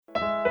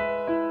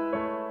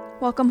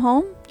Welcome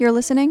home. You're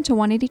listening to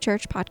 180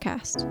 Church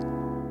Podcast.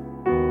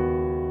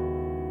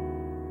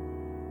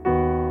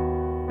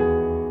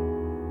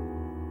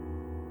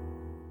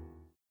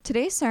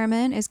 Today's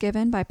sermon is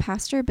given by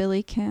Pastor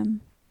Billy Kim,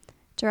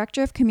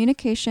 Director of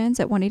Communications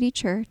at 180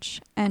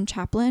 Church and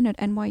Chaplain at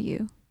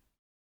NYU.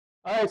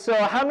 All right, so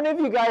how many of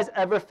you guys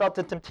ever felt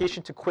the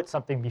temptation to quit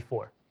something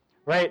before,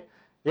 right?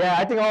 Yeah,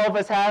 I think all of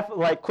us have,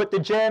 like quit the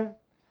gym,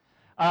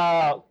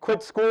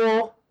 quit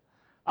school,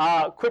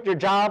 quit your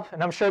job,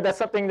 and I'm sure that's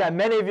something that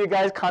many of you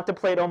guys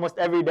contemplate almost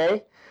every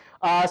day.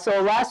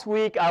 So last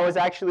week I was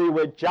actually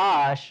with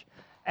Josh,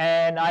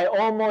 and I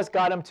almost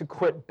got him to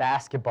quit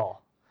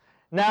basketball.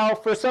 Now,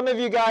 for some of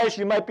you guys,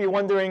 you might be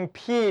wondering,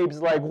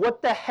 Peebs, like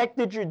what the heck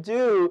did you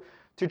do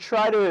to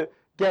try to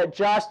get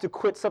Josh to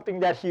quit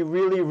something that he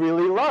really,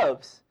 really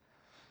loves?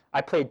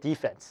 I played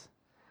defense.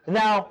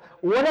 Now,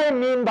 what I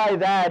mean by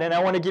that, and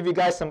I want to give you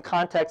guys some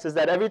context, is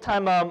that every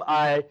time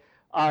I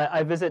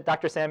visit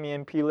Dr. Sammy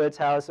and P. Lid's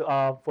house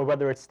for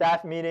whether it's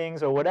staff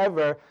meetings or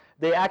whatever,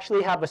 they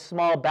actually have a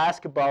small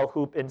basketball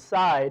hoop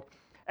inside,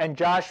 and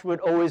Josh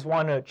would always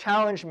want to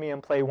challenge me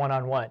and play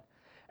one-on-one.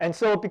 And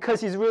so because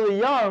he's really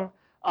young,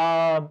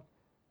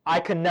 I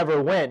can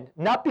never win.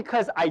 Not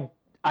because I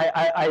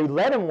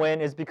let him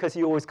win, is because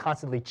he always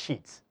constantly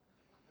cheats.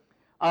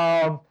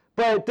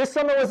 But this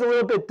summer was a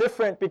little bit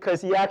different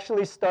because he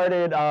actually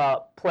started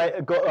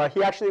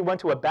he actually went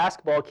to a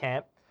basketball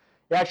camp.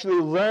 He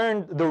actually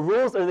learned the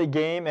rules of the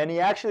game, and he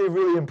actually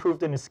really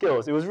improved in his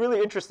skills. It was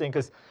really interesting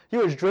because he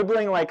was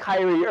dribbling like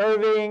Kyrie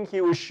Irving,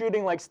 he was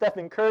shooting like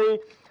Stephen Curry,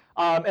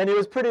 and it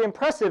was pretty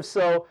impressive.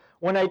 So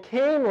when I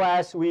came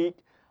last week,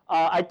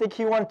 I think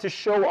he wanted to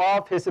show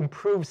off his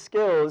improved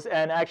skills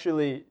and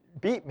actually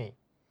beat me.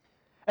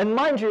 And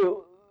mind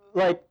you,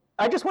 like,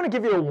 I just want to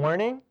give you a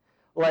warning.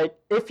 Like,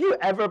 if you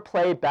ever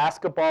play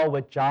basketball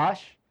with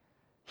Josh,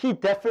 he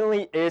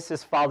definitely is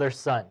his father's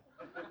son.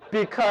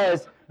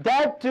 Because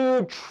that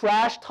dude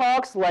trash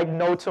talks like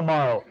no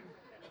tomorrow.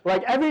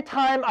 Like, every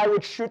time I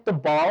would shoot the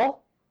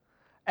ball,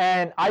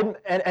 and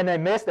I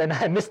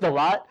missed a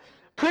lot,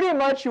 pretty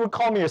much he would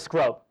call me a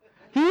scrub.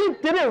 He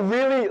didn't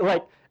really,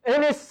 like,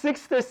 in his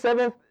 6th or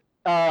 7th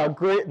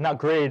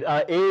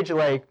age,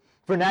 like,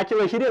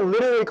 vernacular, he didn't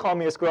literally call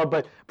me a scrub,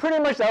 but pretty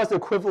much that was the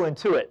equivalent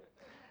to it.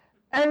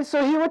 And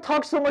so he would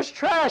talk so much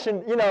trash,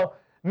 and, you know,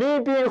 me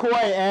being who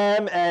I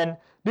am and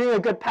being a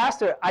good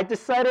pastor, I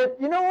decided,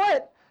 you know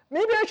what,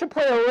 maybe I should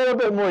play a little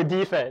bit more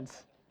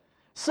defense.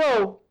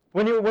 So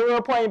when we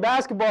were playing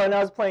basketball and I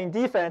was playing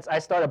defense, I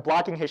started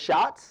blocking his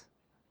shots.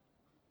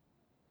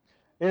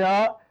 You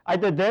know, I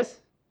did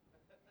this.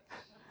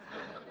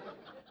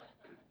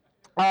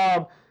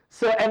 And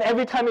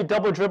every time he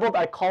double dribbled,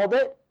 I called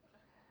it.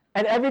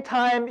 And every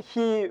time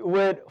he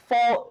would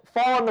fall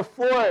on the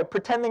floor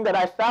pretending that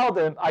I fouled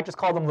him, I just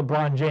called him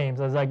LeBron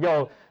James. I was like,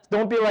 yo,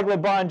 don't be like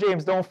LeBron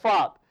James, don't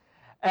flop.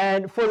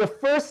 And for the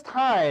first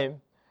time,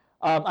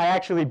 I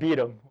actually beat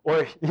him.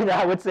 Or, you know,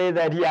 I would say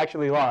that he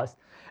actually lost.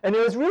 And it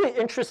was really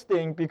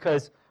interesting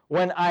because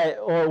when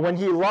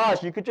he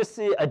lost, you could just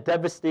see a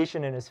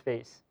devastation in his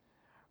face,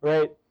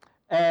 right?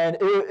 And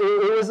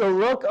it was a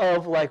look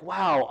of like,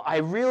 wow, I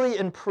really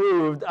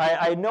improved.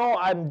 I know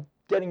I'm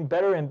getting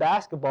better in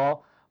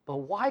basketball, but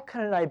why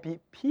couldn't I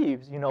beat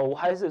Peebs? You know,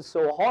 why is it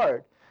so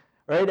hard,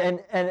 right?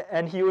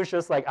 And he was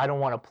just like, I don't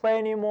want to play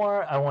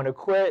anymore. I want to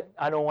quit.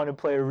 I don't want to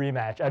play a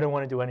rematch. I don't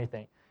want to do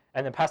anything.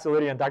 And then Pastor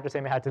Lydia and Dr.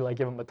 Sammy had to like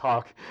give him a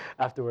talk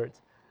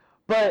afterwards.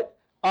 But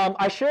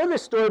I share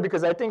this story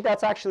because I think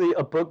that's actually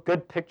a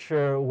good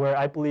picture where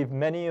I believe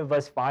many of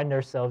us find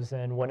ourselves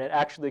in when it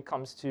actually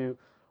comes to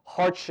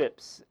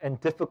hardships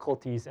and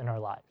difficulties in our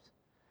lives.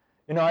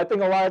 You know, I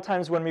think a lot of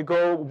times when we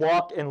go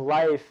walk in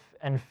life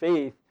and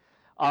faith,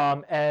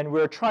 and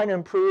we're trying to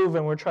improve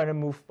and we're trying to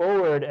move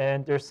forward,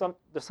 and there's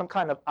some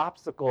kind of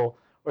obstacle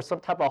or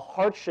some type of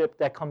hardship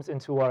that comes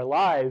into our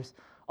lives,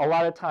 a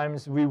lot of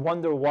times we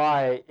wonder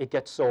why it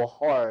gets so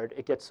hard,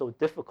 it gets so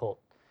difficult.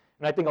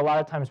 And I think a lot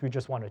of times we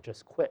just want to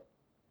just quit.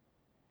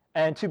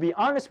 And to be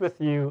honest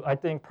with you, I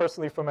think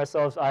personally for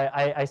myself,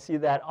 I see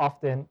that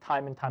often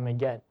time and time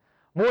again,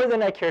 more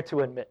than I care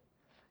to admit.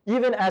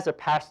 Even as a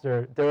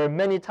pastor, there were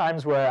many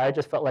times where I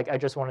just felt like I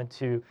just wanted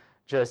to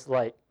just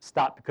like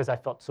stop because I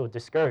felt so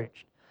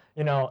discouraged.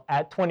 You know,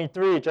 at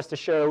 23, just to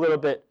share a little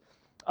bit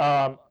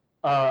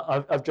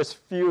of just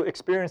few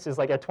experiences,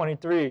 like at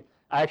 23,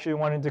 I actually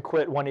wanted to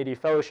quit 180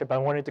 Fellowship. I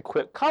wanted to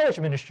quit college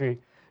ministry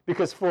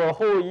because for a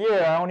whole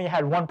year, I only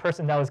had one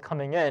person that was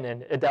coming in,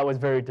 and that was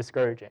very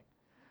discouraging.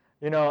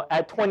 You know,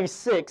 at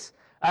 26,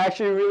 I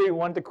actually really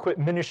wanted to quit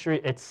ministry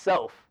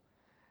itself,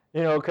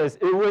 you know, because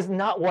it was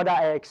not what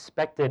I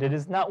expected. It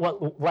is not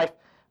what life,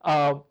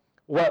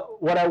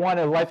 what I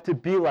wanted life to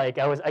be like.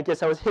 I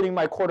guess I was hitting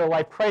my quarter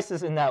life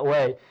crisis in that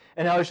way,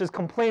 and I was just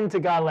complaining to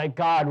God, like,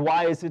 God,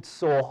 why is it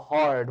so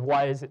hard?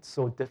 Why is it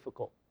so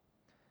difficult?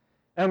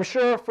 And I'm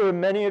sure for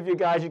many of you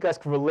guys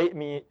can relate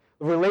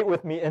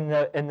with me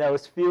in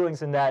those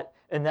feelings in that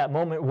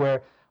moment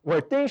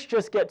where things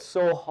just get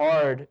so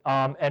hard,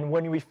 and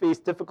when we face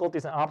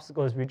difficulties and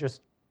obstacles, we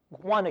just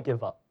want to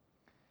give up.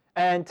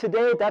 And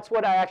today, that's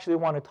what I actually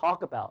want to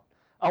talk about.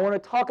 I want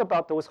to talk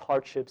about those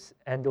hardships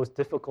and those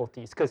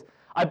difficulties, because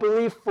I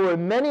believe for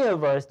many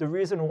of us, the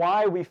reason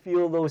why we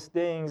feel those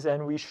things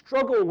and we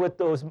struggle with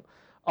those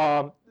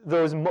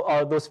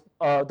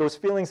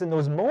feelings and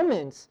those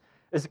moments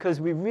is because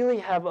we really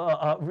have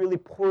a really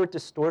poor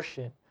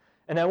distortion.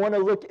 And I want to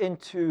look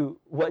into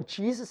what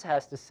Jesus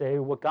has to say,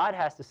 what God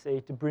has to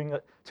say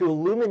to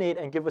illuminate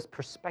and give us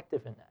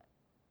perspective in that.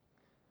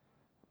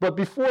 But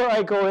before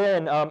I go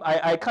in,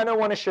 I kind of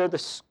want to share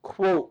this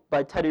quote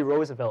by Teddy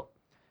Roosevelt.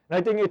 And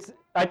I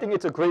think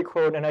it's a great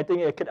quote, and I think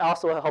it could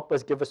also help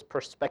us give us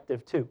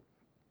perspective too.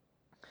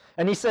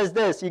 And he says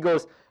this, he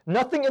goes,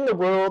 "Nothing in the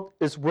world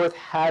is worth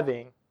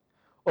having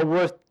or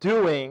worth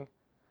doing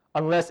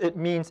unless it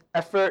means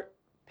effort,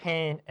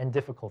 pain, and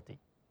difficulty.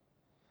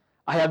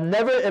 I have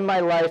never in my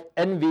life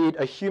envied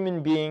a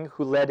human being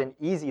who led an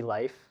easy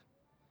life.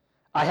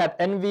 I have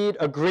envied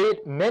a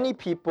great many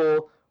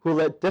people who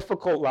led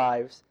difficult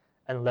lives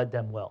and led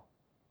them well."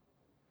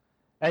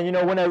 And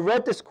when I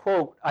read this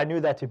quote, I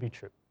knew that to be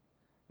true.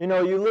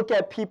 You look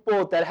at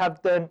people that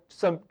have done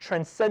some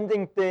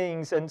transcending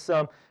things and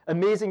some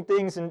amazing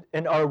things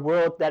in our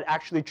world that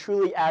actually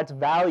truly adds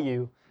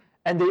value,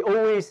 and they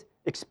always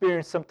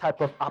experience some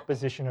type of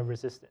opposition or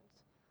resistance.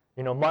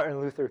 Martin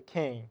Luther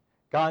King,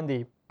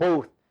 Gandhi,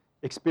 both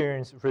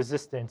experienced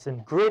resistance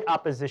and great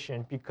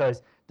opposition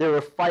because they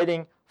were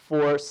fighting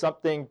for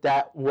something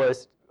that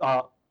was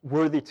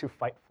worthy to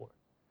fight for.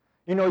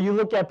 You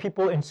look at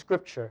people in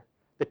Scripture,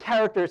 the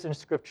characters in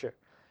Scripture,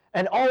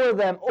 and all of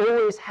them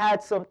always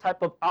had some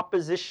type of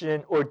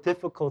opposition or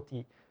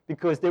difficulty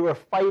because they were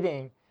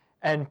fighting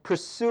and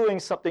pursuing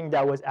something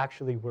that was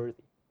actually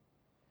worthy.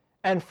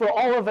 And for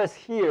all of us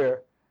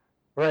here,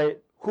 right,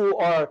 who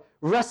are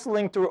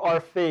wrestling through our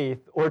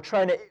faith or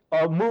trying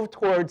to move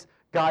towards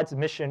God's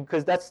mission,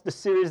 because that's the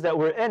series that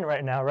we're in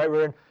right now, right?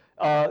 We're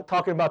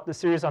talking about the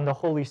series on the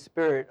Holy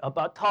Spirit,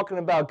 about talking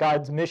about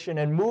God's mission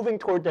and moving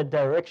toward that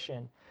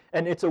direction.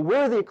 And it's a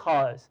worthy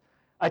cause.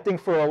 I think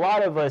for a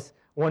lot of us,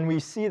 when we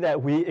see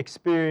that, we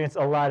experience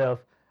a lot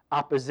of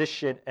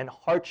opposition and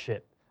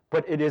hardship,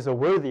 but it is a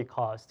worthy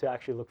cause to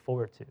actually look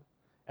forward to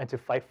and to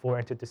fight for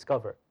and to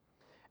discover.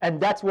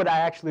 And that's what I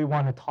actually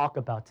want to talk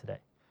about today.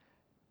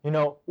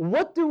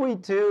 What do we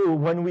do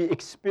when we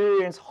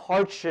experience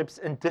hardships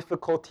and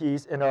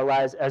difficulties in our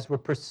lives as we're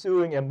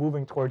pursuing and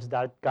moving towards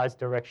God's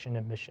direction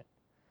and mission?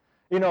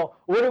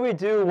 What do we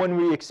do when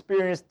we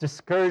experience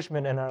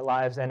discouragement in our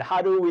lives, and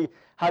how do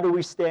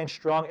we stand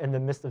strong in the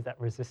midst of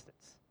that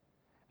resistance?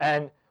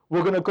 And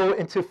we're going to go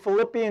into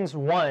Philippians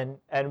 1,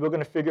 and we're going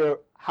to figure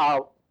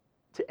how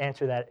to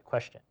answer that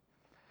question.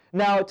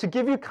 Now, to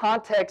give you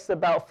context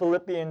about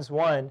Philippians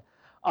 1,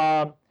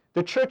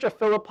 the church of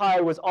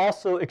Philippi was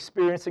also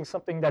experiencing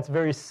something that's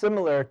very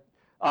similar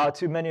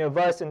to many of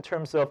us in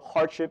terms of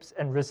hardships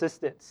and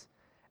resistance.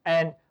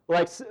 And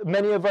like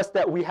many of us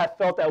that we have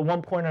felt at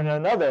one point or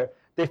another,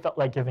 they felt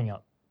like giving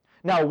up.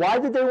 Now, why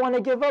did they want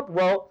to give up?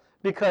 Well,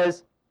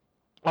 because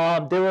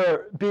they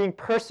were being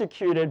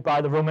persecuted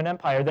by the Roman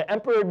Empire. The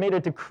emperor made a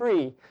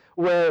decree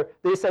where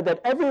they said that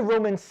every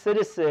Roman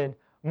citizen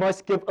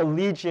must give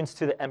allegiance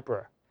to the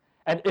emperor.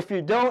 And if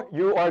you don't,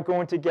 you are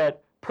going to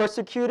get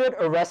persecuted,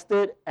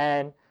 arrested,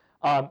 and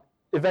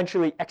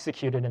eventually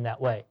executed in that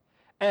way.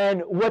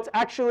 And what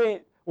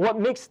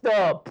makes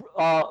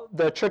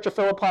the Church of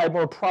Philippi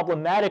more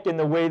problematic in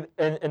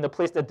the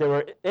place that they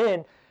were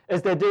in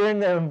is that they're in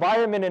the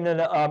environment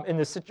in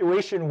the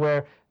situation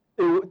where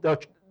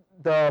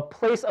the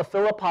place of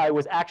Philippi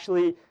was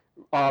actually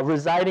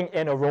residing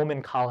in a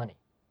Roman colony,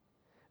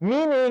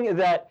 meaning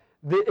that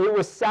it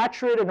was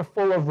saturated and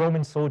full of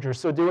Roman soldiers.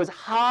 So there was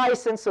high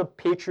sense of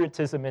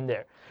patriotism in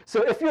there.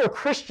 So if you're a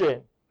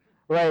Christian,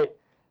 right,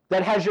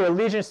 that has your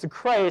allegiance to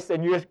Christ,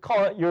 and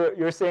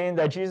you're saying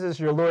that Jesus is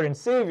your Lord and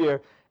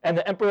Savior, and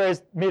the emperor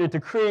has made a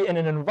decree in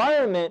an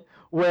environment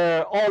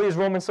where all these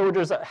Roman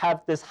soldiers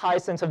have this high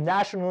sense of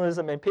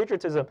nationalism and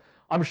patriotism,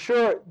 I'm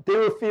sure they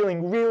were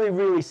feeling really,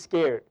 really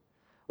scared.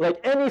 Like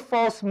any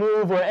false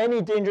move or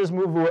any dangerous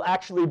move will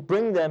actually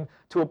bring them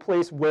to a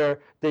place where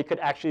they could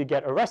actually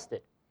get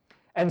arrested.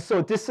 And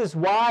so this is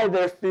why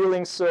they're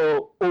feeling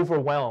so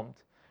overwhelmed.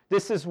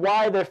 This is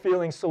why they're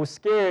feeling so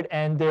scared,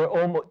 and they're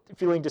almost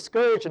feeling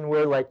discouraged, and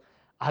we're like,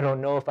 I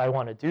don't know if I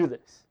want to do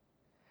this.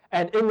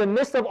 And in the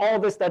midst of all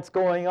this that's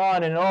going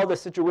on and all the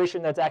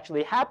situation that's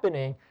actually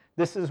happening,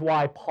 this is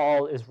why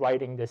Paul is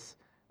writing this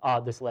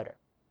letter.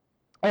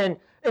 And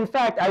in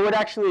fact, I would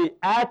actually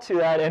add to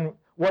that, and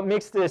what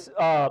makes this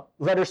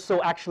letter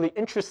so actually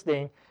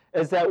interesting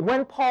is that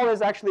when Paul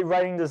is actually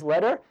writing this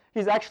letter,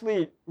 he's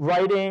actually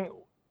writing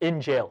in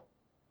jail.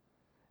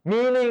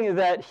 Meaning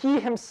that he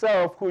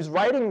himself, who's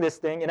writing this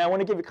thing, and I want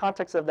to give you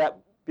context of that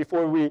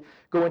before we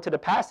go into the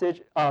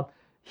passage,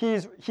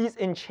 he's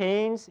in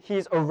chains,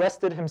 he's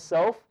arrested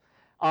himself,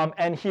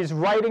 and he's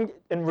writing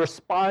in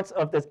response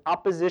of this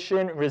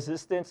opposition,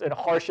 resistance, and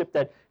hardship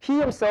that he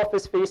himself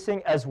is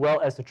facing, as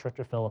well as the Church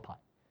of Philippi,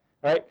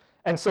 right?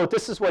 And so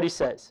this is what he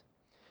says.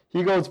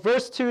 He goes,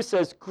 verse 2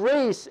 says,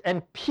 grace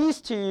and peace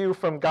to you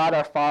from God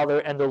our Father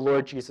and the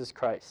Lord Jesus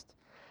Christ.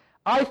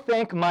 I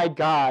thank my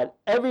God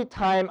every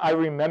time I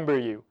remember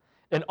you.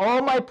 In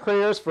all my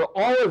prayers for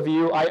all of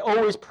you, I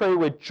always pray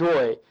with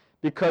joy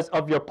because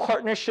of your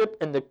partnership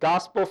in the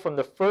gospel from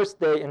the first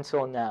day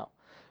until now.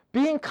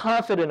 Being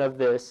confident of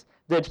this,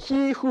 that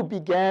he who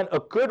began a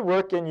good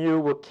work in you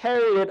will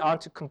carry it on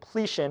to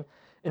completion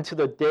into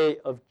the day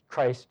of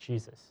Christ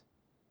Jesus.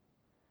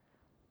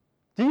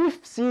 Do you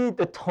see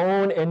the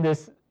tone in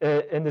this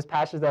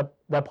passage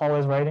that Paul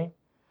is writing?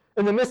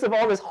 In the midst of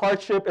all this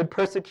hardship and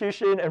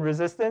persecution and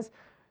resistance,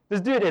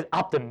 this dude is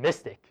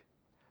optimistic.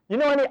 You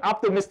know any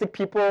optimistic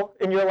people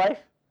in your life?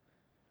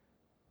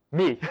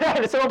 Me.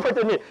 Someone pointed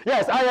at me.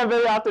 Yes, I am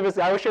very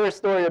optimistic. I will share a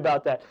story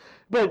about that.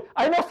 But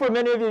I know for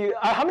many of you,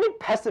 how many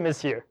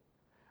pessimists here?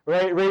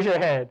 Right? Raise your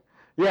hand.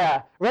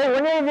 Yeah. Right?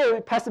 When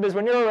you're pessimists,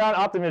 when you're around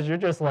optimists, you're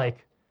just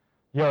like,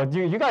 yo,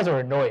 dude, you guys are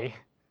annoying.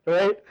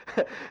 Right?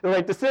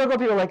 Like the cynical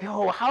people are like,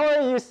 oh, how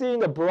are you seeing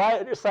the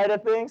bright side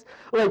of things?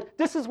 Like,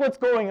 this is what's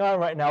going on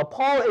right now.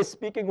 Paul is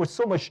speaking with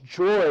so much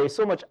joy,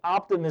 so much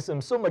optimism,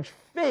 so much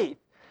faith.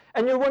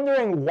 And you're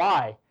wondering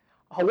why.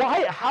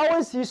 How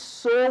is he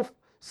so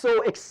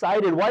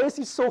excited? Why is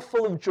he so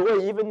full of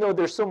joy even though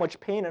there's so much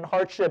pain and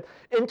hardship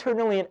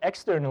internally and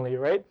externally,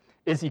 right?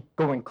 Is he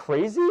going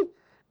crazy?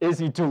 Is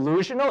he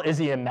delusional? Is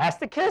he a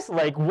masochist?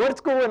 Like, what's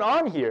going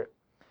on here?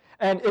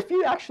 And if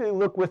you actually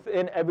look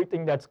within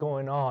everything that's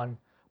going on,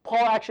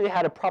 Paul actually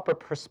had a proper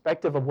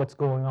perspective of what's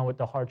going on with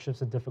the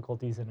hardships and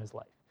difficulties in his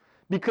life.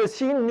 Because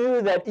he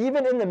knew that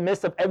even in the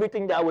midst of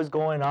everything that was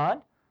going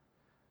on,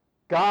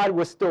 God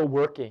was still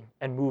working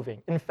and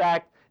moving. In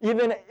fact,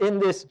 even in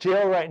this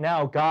jail right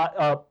now,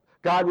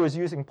 God was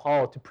using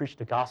Paul to preach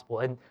the gospel.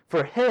 And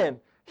for him,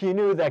 he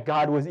knew that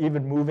God was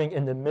even moving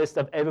in the midst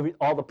of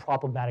all the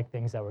problematic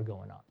things that were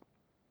going on.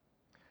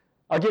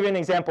 I'll give you an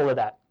example of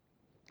that.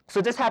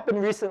 So this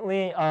happened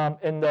recently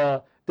in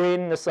the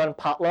Dane and the Son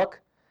potluck.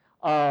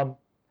 How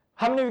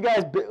many of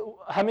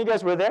you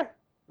guys were there?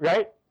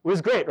 Right? It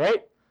was great,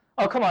 right?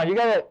 Oh, come on, you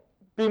gotta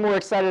be more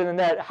excited than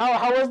that.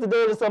 How was the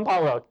Dane and the Son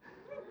potluck?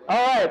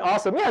 All right,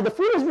 awesome. Yeah, the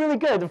food was really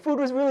good. The food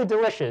was really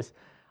delicious.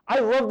 I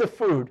love the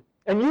food.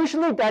 And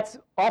usually that's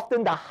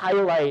often the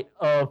highlight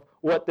of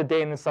what the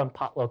Dane and Son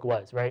potluck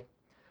was, right?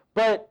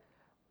 But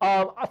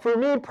for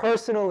me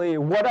personally,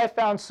 what I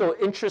found so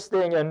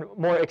interesting and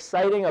more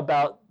exciting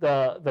about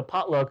the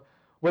potluck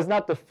was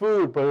not the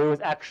food, but it was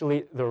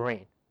actually the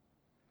rain,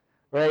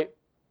 right?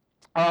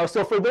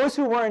 So for those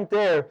who weren't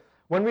there,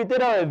 when we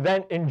did our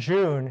event in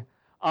June,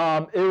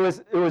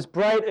 it was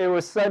bright, it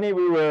was sunny,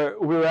 we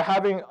were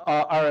having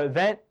our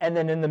event, and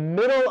then in the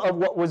middle of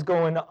what was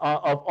going on,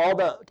 of all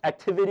the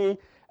activity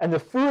and the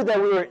food that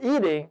we were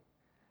eating,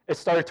 it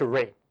started to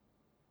rain.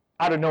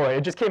 Out of nowhere.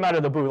 It just came out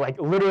of the blue, like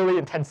literally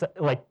in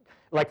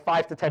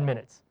 5 to 10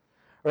 minutes,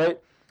 right?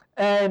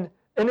 And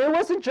it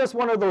wasn't just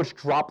one of those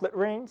droplet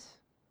rains.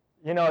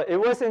 You know, it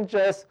wasn't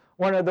just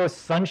one of those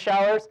sun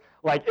showers.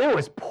 Like, it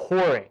was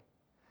pouring.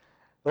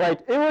 Like,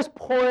 it was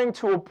pouring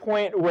to a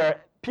point where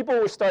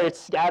people started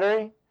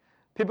scattering.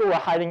 People were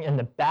hiding in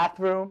the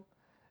bathroom.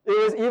 It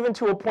was even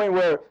to a point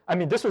where, I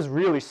mean, this was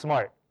really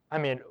smart. I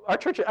mean, our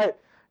church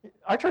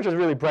is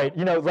really bright.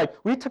 You know, like,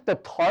 we took the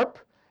tarp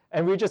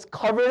and we just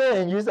covered it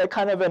and used that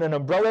kind of an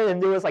umbrella, and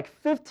there was like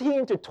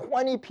 15 to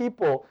 20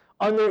 people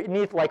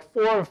underneath like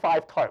 4 or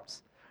 5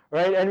 tarps,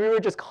 right? And we were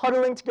just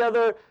huddling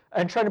together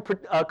and trying to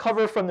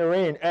cover from the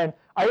rain. And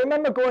I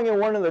remember going in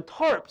one of the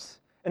tarps,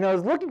 and I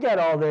was looking at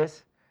all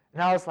this,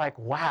 and I was like,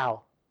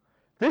 wow,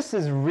 this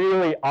is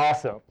really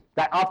awesome.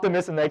 That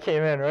optimism that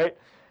came in, right?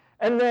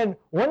 And then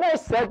when I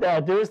said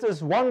that, there was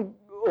this one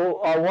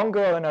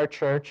girl in our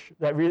church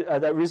that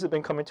recently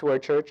been coming to our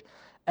church,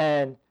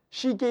 and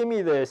she gave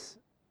me this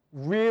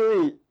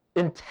really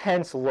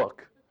intense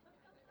look.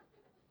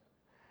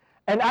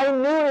 And I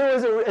knew it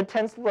was an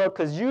intense look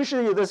because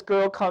usually this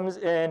girl comes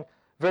in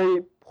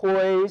very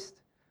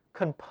poised,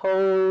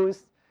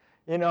 composed,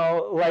 you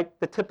know, like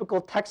the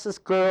typical Texas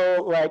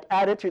girl like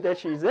attitude that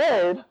she's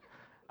in.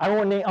 I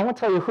won't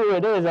tell you who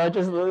it is. I'll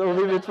just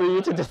leave it for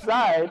you to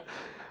decide.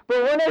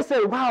 But when I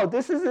said, wow,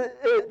 this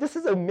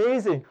is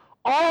amazing,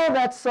 all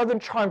that southern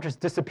charm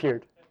just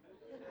disappeared.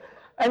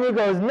 And he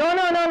goes,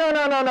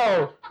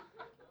 no.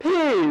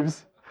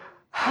 Peeves,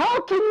 how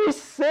can you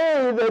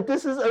say that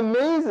this is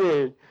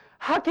amazing?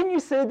 How can you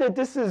say that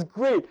this is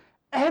great?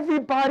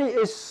 Everybody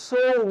is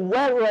so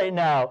wet right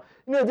now.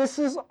 You know, this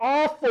is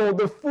awful.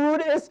 The food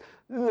has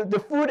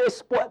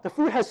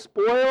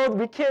spoiled.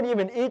 We can't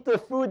even eat the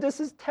food. This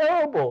is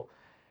terrible.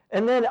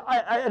 And then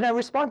I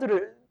responded to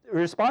her.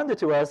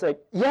 I was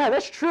like, yeah,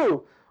 that's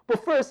true.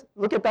 But first,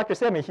 look at Dr.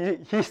 Sammy.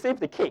 He saved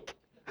the cake.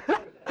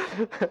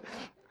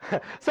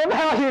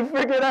 Somehow he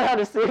figured out how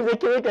to save the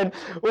cake and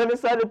went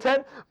inside the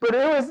tent. But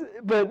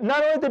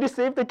not only did he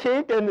save the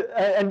cake,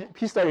 and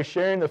he started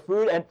sharing the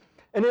food, and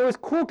it was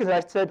cool because I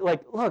said,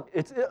 like, look,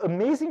 it's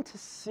amazing to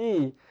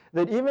see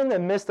that even in the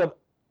midst of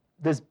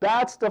this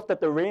bad stuff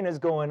that the rain is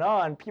going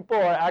on, people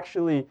are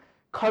actually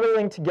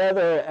cuddling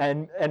together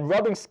and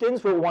rubbing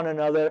skins with one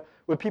another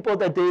with people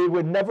that they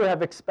would never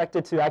have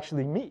expected to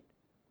actually meet.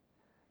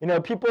 You know,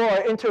 people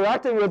are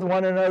interacting with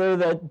one another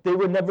that they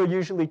would never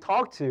usually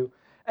talk to.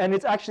 And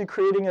it's actually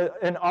creating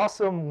an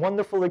awesome,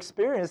 wonderful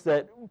experience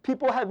that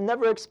people have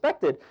never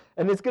expected.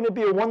 And it's going to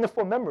be a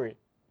wonderful memory.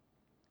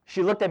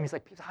 She looked at me, she's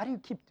like, how do you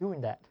keep doing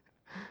that?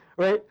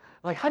 Right?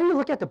 Like, how do you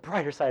look at the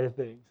brighter side of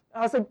things?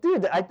 I was like,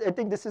 dude, I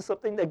think this is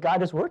something that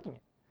God is working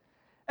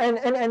in.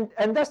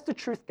 And that's the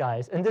truth,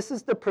 guys. And this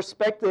is the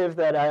perspective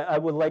that I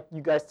would like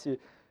you guys to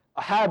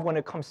have when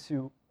it comes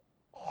to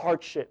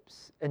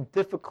hardships and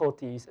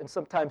difficulties and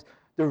sometimes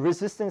the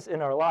resistance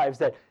in our lives,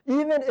 that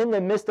even in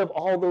the midst of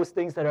all those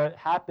things that are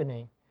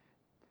happening,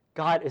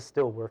 God is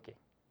still working.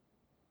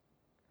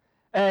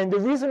 And the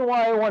reason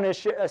why I want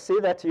to say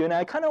that to you, and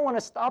I kind of want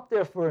to stop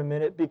there for a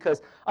minute,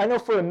 because I know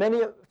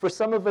for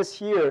some of us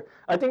here,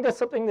 I think that's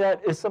something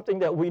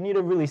that we need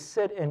to really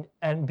sit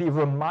and be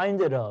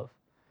reminded of.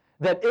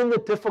 That in the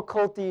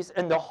difficulties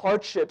and the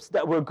hardships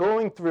that we're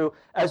going through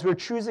as we're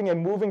choosing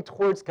and moving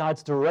towards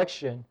God's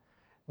direction,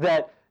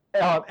 that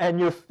and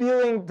you're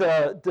feeling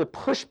the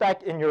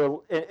pushback in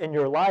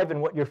your life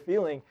and what you're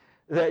feeling,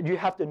 that you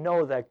have to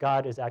know that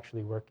God is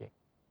actually working.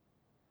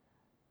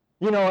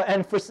 You know,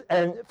 and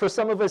for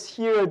some of us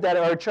here that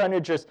are trying to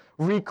just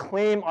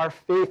reclaim our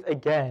faith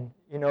again,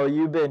 you know,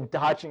 you've been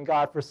dodging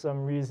God for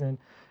some reason,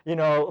 you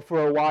know,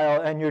 for a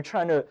while, and you're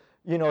trying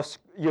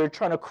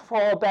to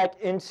crawl back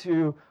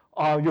into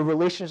your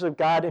relationship with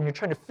God, and you're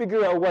trying to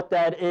figure out what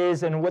that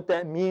is and what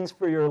that means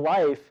for your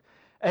life,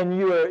 and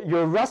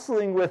you're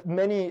wrestling with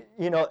many,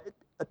 you know,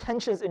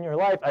 tensions in your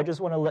life. I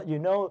just want to let you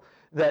know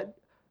that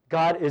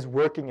God is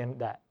working in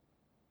that.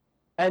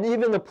 And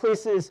even the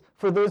places,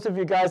 for those of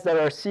you guys that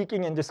are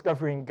seeking and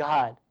discovering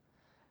God,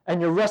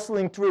 and you're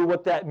wrestling through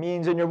what that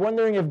means, and you're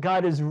wondering if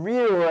God is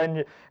real,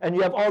 and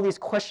you have all these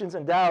questions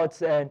and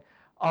doubts, and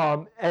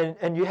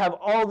you have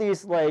all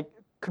these like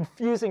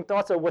confusing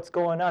thoughts of what's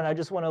going on, I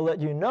just want to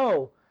let you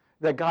know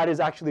that God is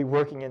actually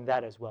working in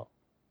that as well.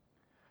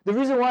 The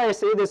reason why I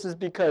say this is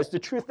because the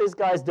truth is,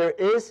 guys, there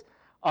is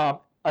a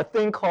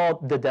thing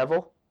called the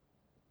devil.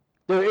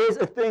 There is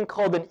a thing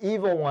called an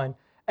evil one,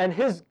 and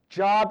his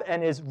job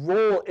and his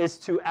role is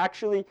to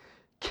actually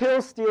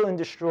kill, steal, and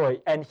destroy.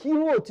 And he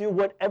will do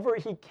whatever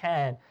he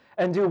can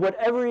and do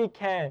whatever he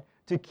can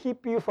to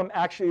keep you from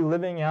actually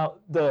living out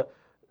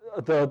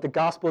the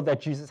gospel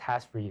that Jesus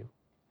has for you.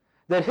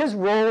 That his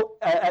role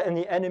in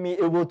the enemy,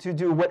 it will to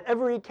do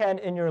whatever he can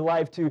in your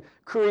life to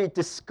create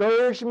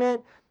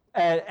discouragement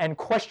and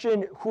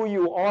question who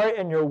you are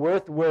and your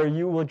worth, where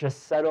you will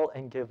just settle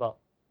and give up.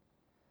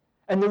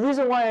 And the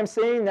reason why I'm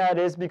saying that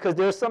is because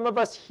there are some of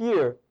us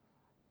here,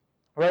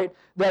 right,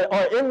 that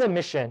are in the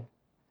mission,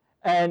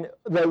 and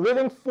they're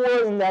living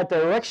forward in that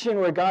direction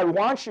where God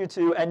wants you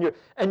to, and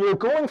you're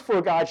going for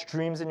God's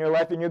dreams in your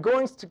life, and you're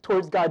going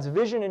towards God's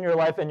vision in your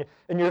life, and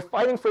you're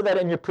fighting for that,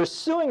 and you're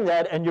pursuing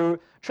that, and you're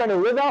trying to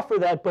live out for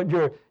that, but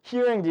you're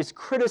hearing this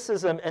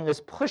criticism and this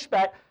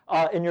pushback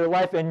in your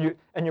life, and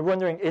you're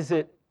wondering, is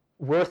it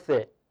worth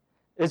it?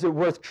 Is it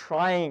worth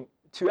trying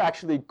to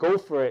actually go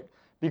for it?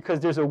 Because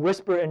there's a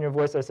whisper in your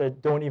voice that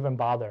said, don't even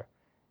bother.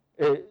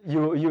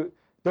 You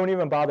don't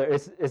even bother.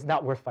 It's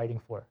not worth fighting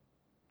for.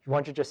 Why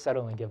don't you just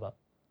settle and give up?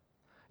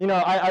 You know,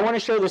 I want to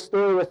share this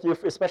story with you,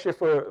 especially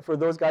for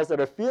those guys that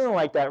are feeling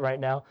like that right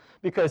now,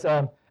 because,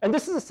 and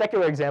this is a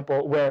secular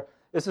example where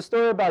it's a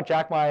story about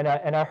Jack Ma,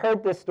 and I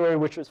heard this story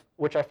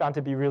which I found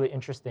to be really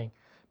interesting,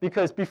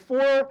 because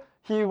before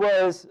he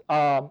was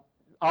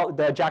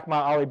the Jack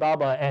Ma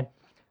Alibaba,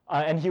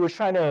 and he was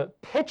trying to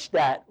pitch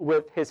that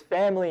with his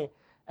family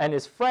and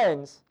his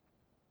friends,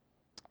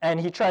 and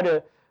he tried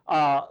to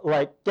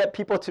get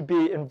people to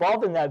be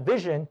involved in that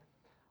vision.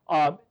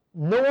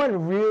 No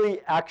one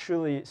really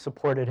actually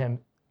supported him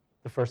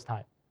the first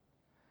time.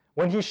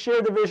 When he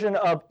shared the vision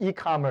of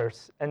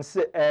e-commerce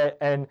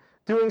and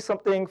doing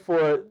something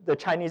for the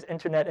Chinese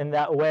internet in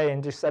that way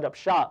and just set up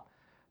shop,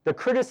 the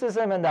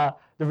criticism and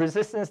the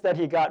resistance that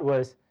he got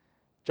was,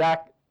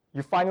 Jack,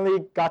 you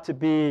finally got to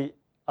be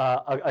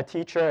a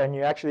teacher, and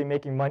you're actually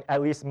making money,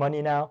 at least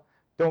money now.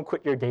 Don't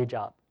quit your day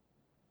job.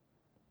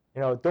 You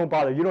know, don't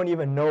bother. You don't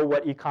even know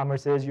what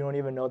e-commerce is. You don't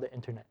even know the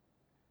internet.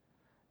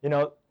 You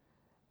know,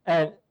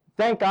 and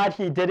thank God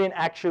he didn't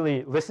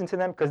actually listen to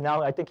them, because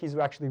now I think he's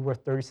actually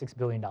worth $36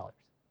 billion.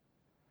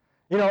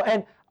 You know,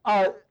 and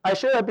I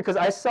share that because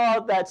I saw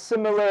that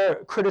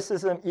similar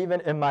criticism even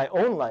in my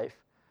own life,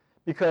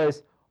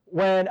 because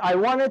when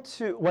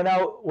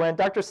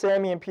Dr.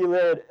 Sammy and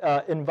P-Lid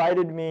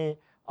invited me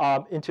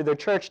into their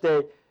church,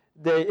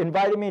 they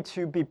invited me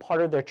to be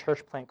part of their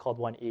church plant called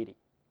 180.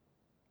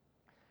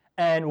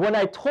 And when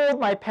I told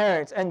my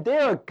parents, and they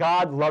are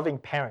God-loving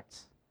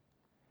parents,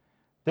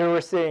 they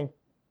were saying,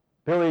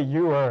 Billy,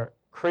 you are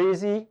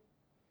crazy,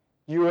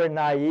 you are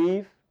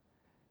naive,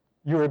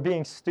 you are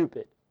being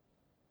stupid.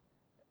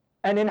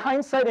 And in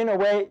hindsight, in a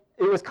way,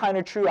 it was kind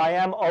of true. I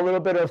am a little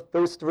bit of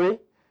those three.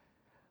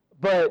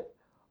 But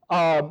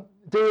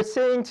they were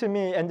saying to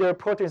me, and they were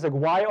protesting,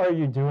 like, why are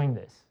you doing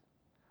this?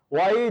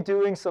 Why are you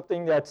doing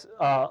something that's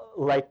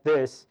like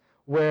this,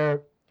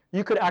 where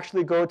you could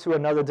actually go to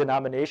another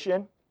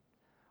denomination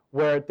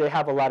where they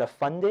have a lot of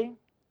funding,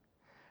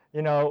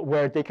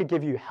 where they could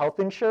give you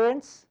health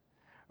insurance,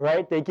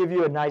 right? They give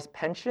you a nice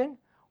pension.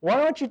 Why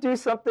don't you do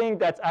something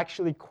that's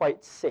actually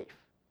quite safe?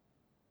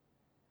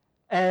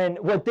 And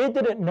what they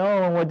didn't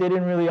know and what they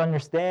didn't really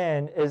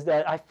understand is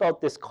that I felt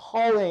this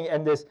calling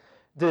and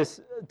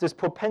this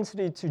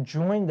propensity to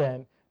join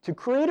them to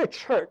create a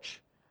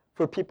church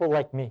for people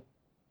like me.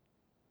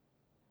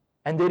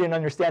 And they didn't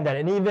understand that.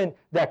 And even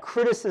that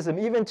criticism,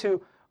 even to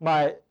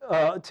my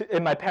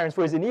in my parents'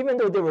 voice, and even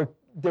though they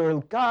were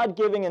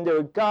God-giving and they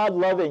were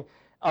God-loving,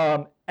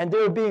 and they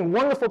were being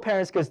wonderful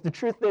parents, because the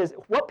truth is,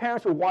 what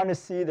parents would want to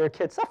see their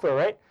kids suffer,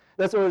 right?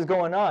 That's what was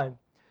going on.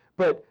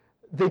 But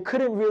they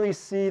couldn't really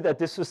see that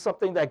this was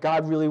something that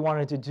God really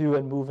wanted to do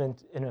and move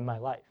in my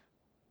life.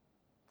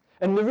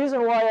 And the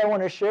reason why I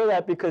want to share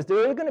that, because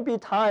there are going to be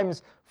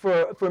times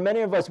for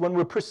many of us when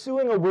we're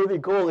pursuing a worthy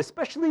goal,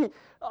 especially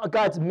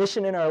God's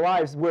mission in our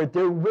lives, where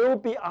there will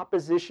be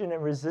opposition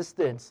and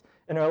resistance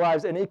in our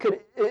lives, and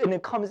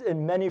it comes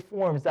in many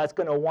forms that's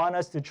going to want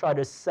us to try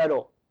to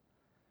settle,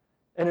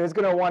 and it's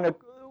going to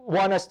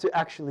want us to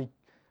actually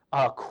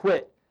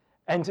quit,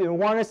 and to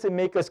want us to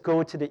make us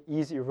go to the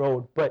easy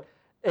road. But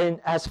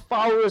as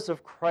followers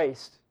of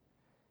Christ,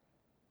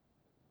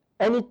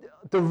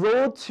 the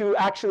road to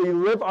actually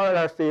live out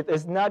our faith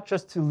is not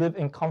just to live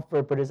in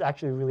comfort, but is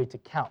actually really to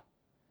count.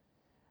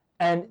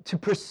 And to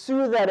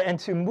pursue that and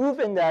to move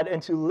in that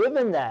and to live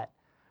in that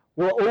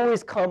will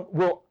always come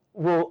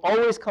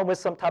with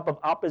some type of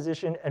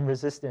opposition and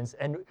resistance.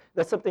 And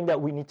that's something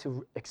that we need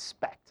to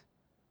expect.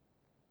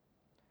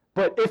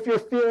 But if you're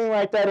feeling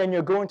like that and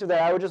you're going through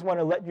that, I would just want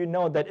to let you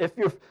know that if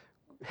you're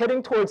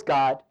heading towards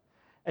God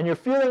and you're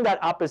feeling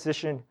that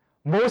opposition,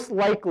 most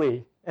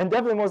likely, and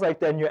definitely most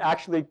likely, then you're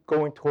actually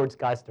going towards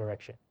God's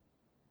direction.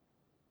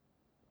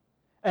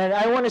 And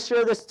I want to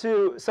share this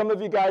to some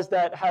of you guys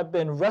that have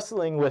been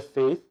wrestling with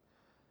faith,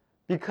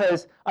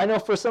 because I know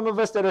for some of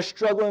us that are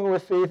struggling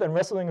with faith and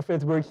wrestling with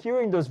faith, we're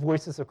hearing those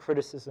voices of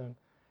criticism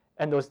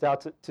and those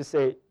doubts to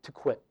say to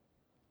quit.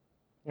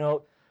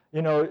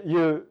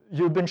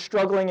 You've been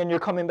struggling and you're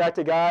coming back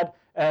to God,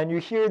 and you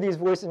hear these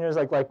voices and you're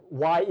like,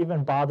 why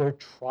even bother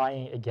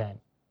trying again?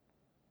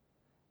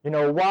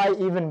 Why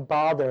even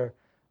bother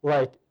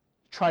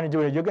trying to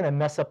do it? You're going to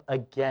mess up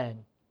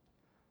again.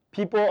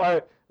 People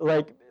are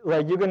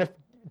you're going to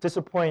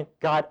disappoint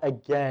God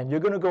again. You're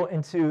going to go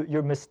into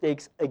your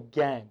mistakes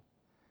again.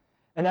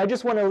 And I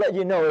just want to let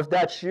you know, if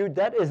that's you,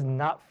 that is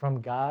not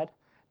from God.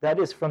 That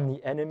is from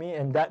the enemy,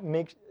 and that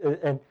makes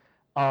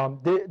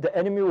the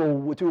enemy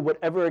will do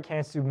whatever it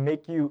can to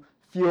make you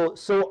feel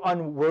so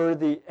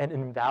unworthy and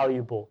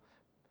invaluable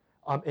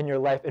in your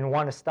life, and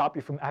want to stop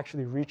you from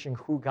actually reaching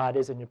who God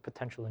is and your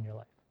potential in your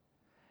life.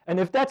 And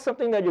if that's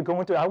something that you're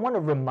going through, I want to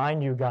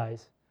remind you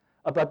guys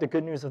about the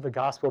good news of the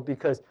gospel,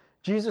 because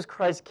Jesus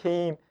Christ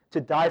came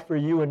to die for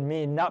you and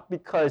me, not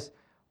because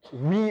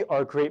we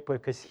are great, but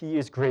because he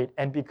is great,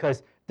 and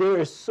because there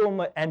is so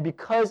much, and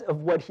because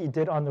of what he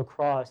did on the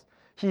cross,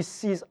 he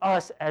sees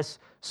us as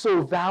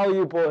so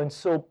valuable and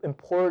so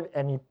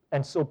important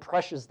and so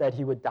precious that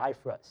he would die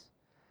for us.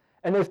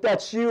 And if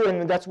that's you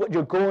and that's what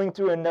you're going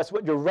through and that's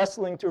what you're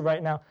wrestling through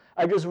right now,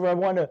 I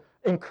want to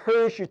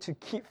encourage you to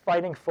keep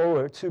fighting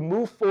forward, to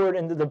move forward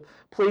into the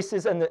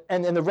places and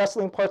the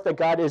wrestling parts that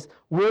God is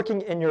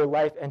working in your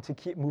life, and to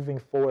keep moving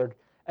forward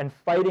and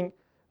fighting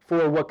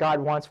for what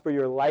God wants for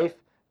your life,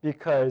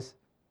 because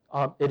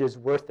it is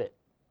worth it.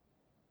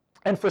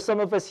 And for some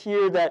of us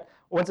here that,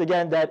 once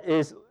again, that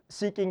is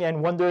seeking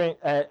and wondering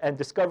and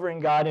discovering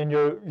God, and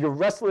you're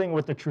wrestling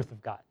with the truth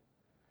of God.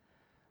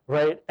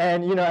 Right?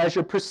 And, as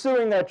you're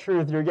pursuing that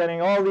truth, you're getting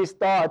all these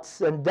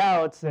thoughts and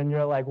doubts, and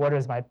you're like, what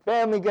is my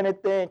family going to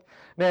think?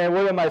 Man,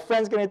 what are my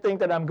friends going to think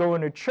that I'm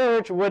going to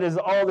church? What is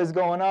all this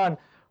going on?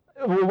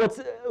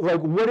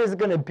 What is it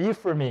going to be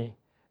for me?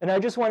 And I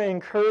just want to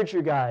encourage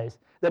you guys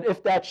that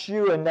if that's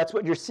you and that's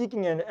what you're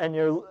seeking and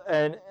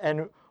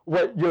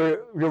what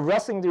you're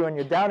wrestling through and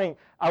you're doubting,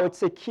 I would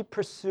say keep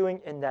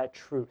pursuing in that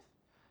truth.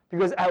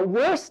 Because at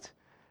worst,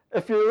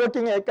 if you're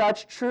looking at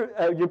God's truth,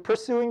 you're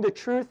pursuing the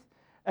truth,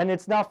 and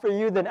it's not for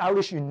you, then at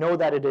least you know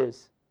that it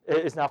is.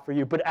 It's not for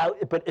you. But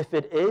if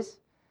it is,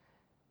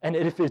 and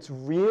if it's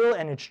real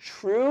and it's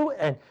true,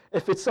 and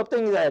if it's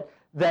something that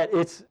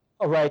it's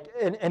like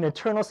an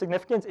eternal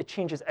significance, it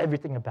changes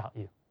everything about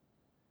you.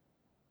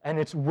 And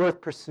it's worth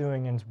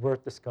pursuing and it's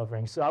worth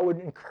discovering. So I would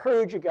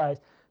encourage you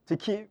guys to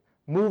keep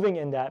moving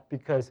in that,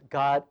 because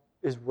God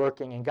is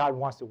working and God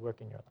wants to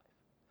work in your life.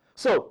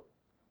 So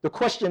the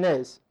question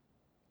is,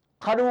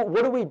 what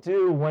do we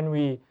do when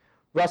we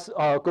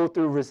go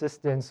through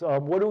resistance?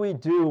 What do we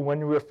do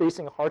when we're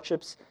facing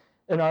hardships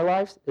in our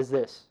lives? Is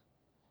this: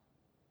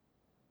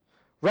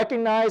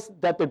 recognize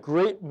that the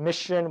great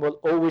mission will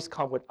always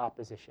come with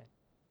opposition.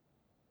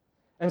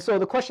 And so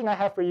the question I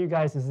have for you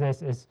guys is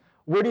this: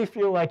 where do you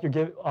feel like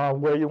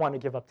where you want to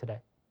give up today?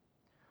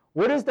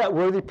 What is that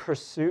worthy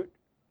pursuit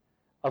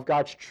of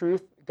God's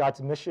truth,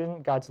 God's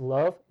mission, God's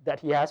love that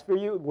he has for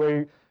you,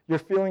 where you're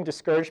feeling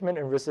discouragement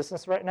and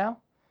resistance right now.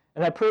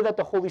 And I pray that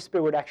the Holy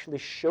Spirit would actually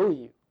show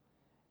you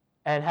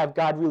and have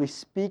God really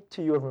speak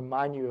to you and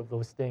remind you of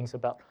those things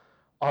about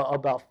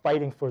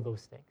fighting for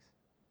those things.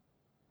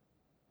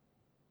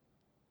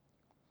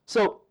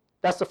 So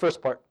that's the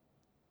first part.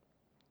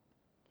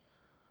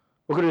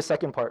 We'll go to the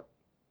second part.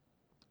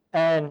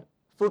 And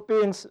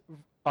Philippians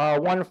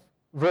 1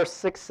 verse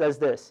 6 says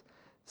this,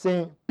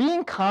 saying,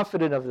 being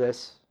confident of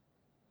this,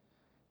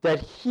 that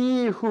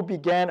he who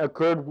began a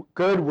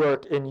good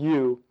work in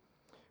you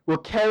will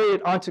carry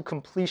it on to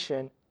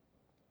completion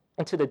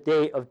unto the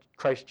day of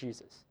Christ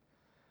Jesus.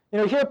 You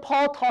know, here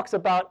Paul talks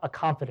about a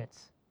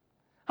confidence.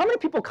 How many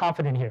people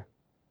confident here?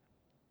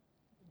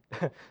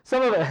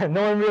 Some of it,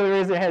 no one really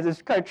raised their hands.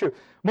 It's quite true.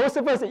 Most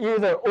of us are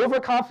either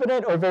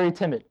overconfident or very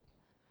timid.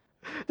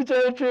 To tell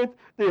you the truth,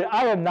 dude,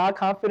 I am not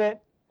confident.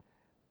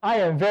 I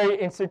am very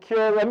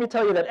insecure. Let me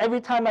tell you that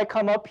every time I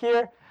come up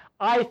here,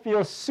 I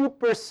feel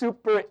super,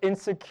 super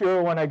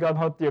insecure when I come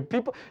up here.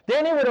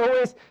 Danny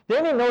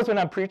knows when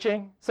I'm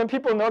preaching. Some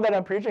people know that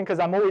I'm preaching because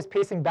I'm always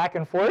pacing back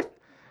and forth.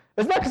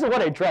 It's not because of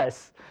what I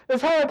dress.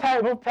 It's how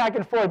I move back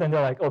and forth. And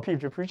they're like, oh,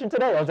 Pete, you're preaching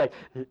today? I was like,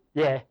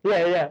 yeah.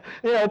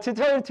 You know, to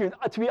tell you the truth,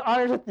 to be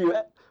honest with you,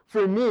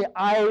 for me,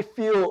 I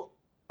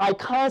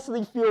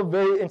constantly feel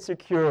very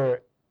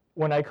insecure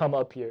when I come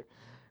up here.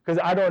 Because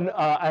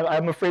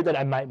I'm afraid that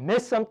I might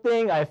miss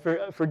something. I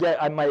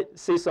forget I might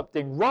say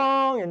something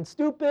wrong and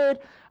stupid.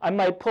 I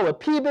might pull a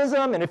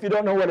P-bism, and if you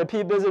don't know what a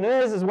P-bism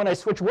is when I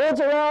switch words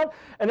around.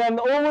 And I'm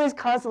always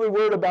constantly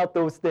worried about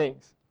those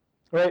things,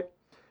 right?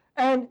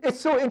 And it's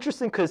so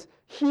interesting because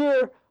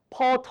here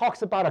Paul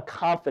talks about a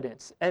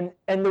confidence, and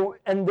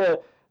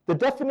the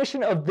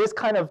definition of this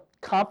kind of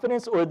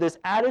confidence or this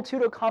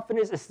attitude of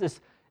confidence is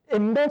this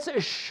immense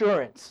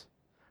assurance,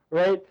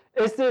 right?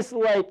 It's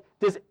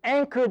this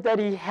anchor that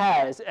he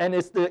has, and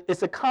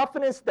it's a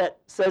confidence that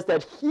says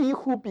that he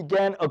who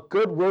began a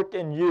good work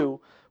in you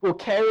will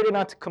carry it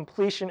on to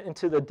completion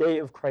into the day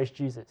of Christ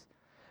Jesus.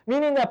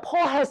 Meaning that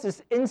Paul has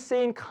this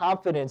insane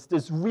confidence,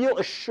 this real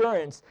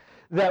assurance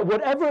that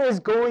whatever is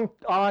going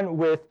on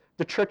with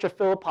the church of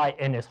Philippi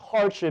in its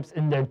hardships,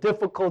 in their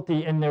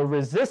difficulty, in their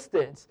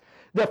resistance,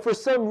 that for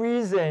some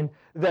reason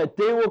that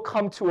they will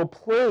come to a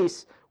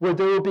place where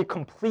they will be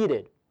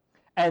completed.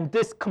 And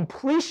this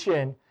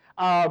completion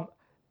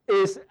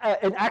is,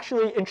 and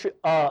actually,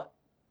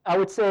 I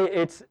would say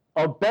it's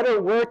a better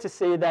word to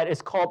say that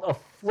is called a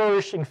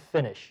flourishing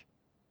finish.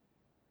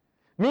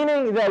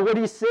 Meaning that what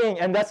he's saying,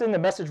 and that's in the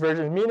Message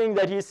version, meaning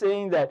that he's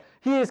saying that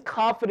he is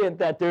confident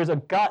that there's a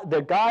God,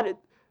 the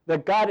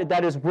God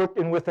that is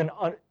working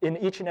in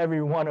each and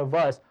every one of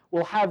us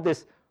will have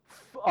this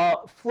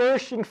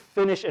flourishing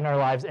finish in our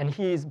lives, and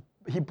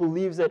he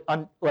believes it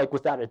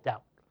without a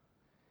doubt.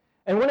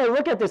 And when I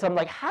look at this, I'm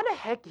like, how the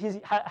heck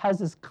has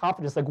this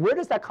confidence? Like, where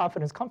does that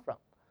confidence come from?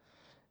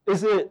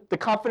 Is it the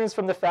confidence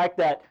from the fact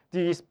that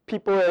these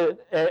people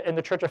in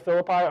the Church of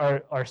Philippi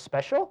are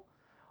special?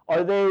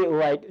 Are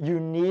they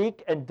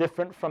unique and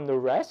different from the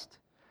rest?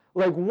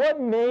 What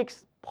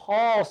makes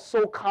Paul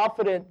so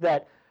confident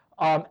that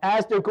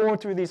as they're going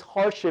through these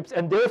hardships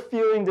and they're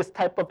feeling this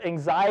type of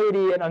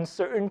anxiety and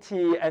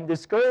uncertainty and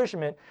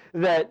discouragement,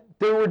 that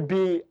there would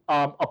be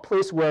a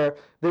place where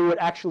they would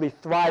actually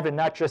thrive and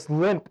not just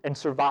limp and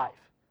survive,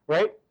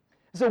 right?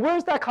 So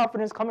where's that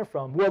confidence coming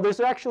from? Well, there's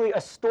actually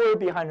a story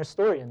behind the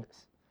story in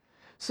this.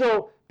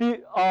 So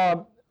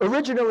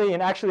originally,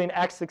 and actually in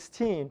Acts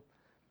 16,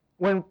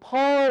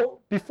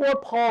 before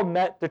Paul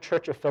met the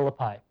church of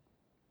Philippi,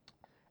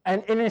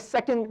 and in his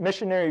second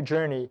missionary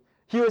journey,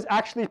 he was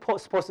actually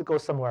supposed to go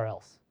somewhere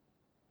else.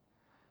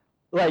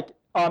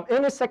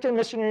 In his second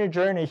missionary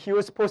journey, he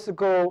was supposed to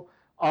go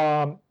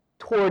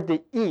toward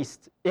the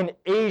east in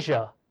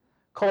Asia,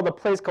 called a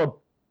place called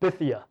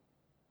Bithynia.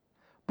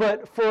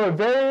 But for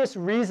various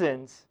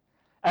reasons,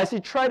 as he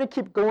tried to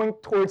keep going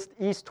towards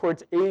the east,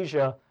 towards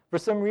Asia, for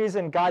some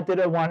reason, God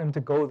didn't want him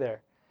to go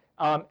there.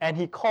 And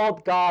he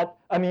called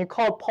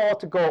Paul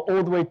to go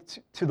all the way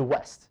to the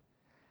west.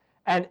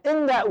 And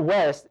in that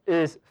west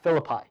is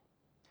Philippi.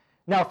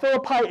 Now,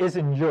 Philippi is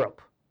in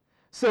Europe.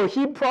 So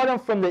he brought him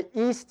from the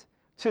east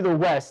to the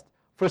west.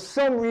 For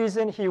some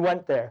reason, he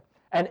went there.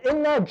 And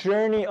in that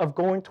journey of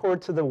going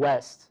toward to the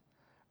west,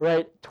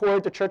 right,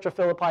 toward the church of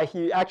Philippi,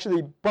 he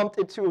actually bumped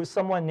into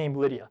someone named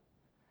Lydia.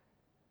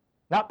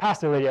 Not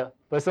Pastor Lydia,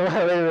 but someone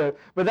Lydia.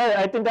 But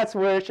I think that's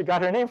where she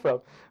got her name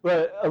from,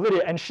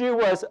 Lydia. And she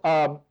was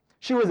a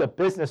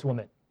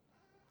businesswoman,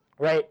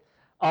 right?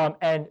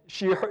 And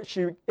she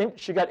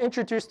got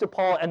introduced to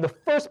Paul, and the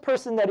first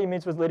person that he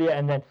meets was Lydia,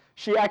 and then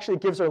she actually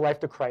gives her life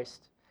to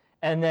Christ.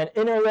 And then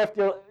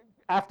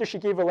after she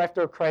gave her life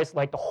to Christ,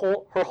 her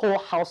whole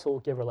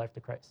household gave her life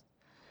to Christ.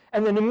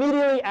 And then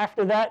immediately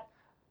after that,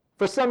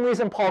 for some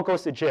reason, Paul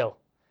goes to jail.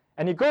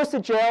 And he goes to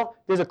jail,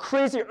 there's a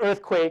crazy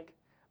earthquake,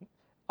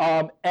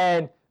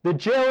 and the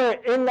jailer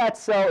in that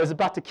cell is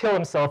about to kill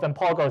himself, and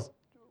Paul goes,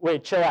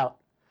 wait, chill out.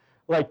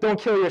 Don't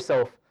kill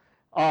yourself.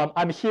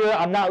 I'm here,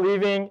 I'm not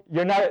leaving,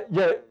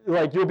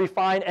 you'll be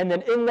fine. And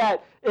then in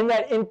that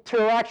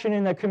interaction,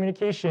 in that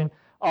communication,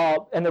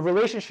 and the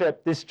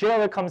relationship, this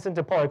jailer comes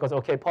into Paul and goes,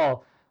 okay,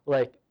 Paul,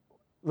 I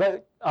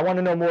want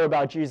to know more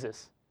about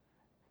Jesus.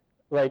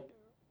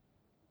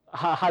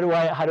 How do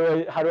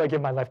I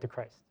give my life to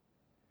Christ?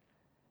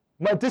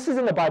 But this is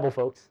in the Bible,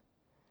 folks.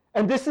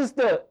 And this is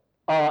the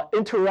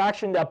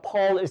interaction that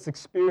Paul is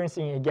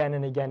experiencing again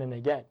and again and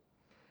again.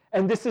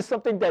 And this is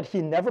something that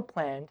he never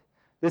planned.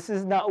 This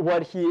is not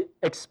what he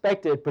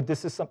expected, but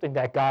this is something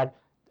that God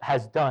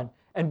has done.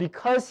 And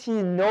because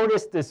he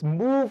noticed this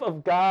move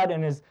of God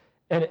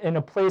in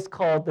a place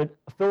called the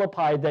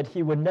Philippi that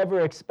he would never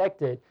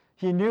expected,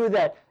 he knew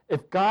that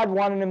if God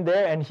wanted him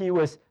there and he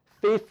was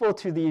faithful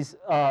to these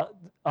to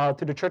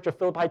the church of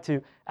Philippi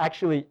to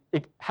actually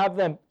have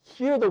them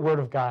hear the word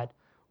of God,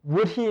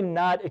 would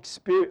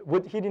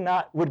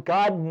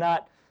God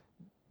not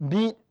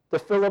meet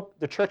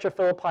the church of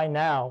Philippi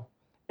now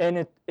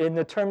in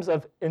the terms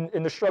of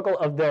in the struggle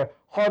of their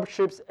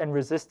hardships and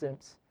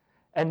resistance,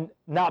 and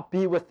not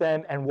be with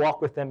them and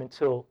walk with them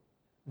until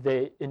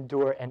they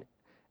endure and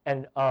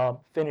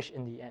finish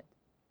in the end?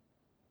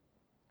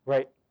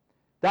 Right?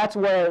 That's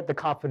where the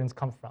confidence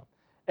comes from.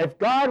 If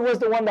God was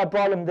the one that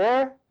brought him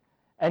there,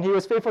 and he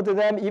was faithful to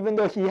them even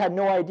though he had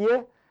no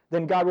idea,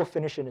 then God will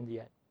finish it in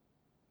the end.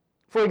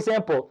 For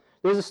example,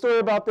 there's a story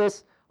about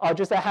this that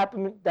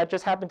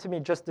just happened to me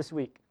just this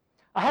week.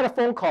 I had a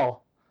phone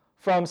call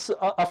from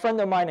a friend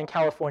of mine in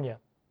California.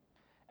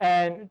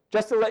 And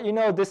just to let you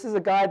know, this is a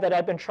guy that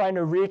I've been trying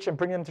to reach and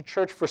bring him to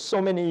church for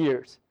so many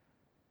years.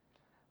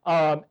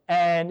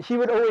 And he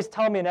would always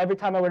tell me, and every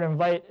time I would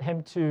invite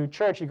him to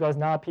church, he goes,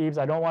 nah, Peebs,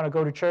 I don't want to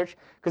go to church,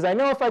 because I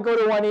know if I go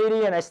to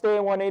 180 and I stay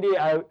at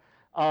 180,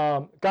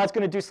 God's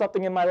going to do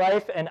something in my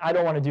life, and I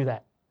don't want to do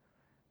that.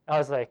 I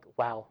was like,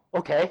 wow,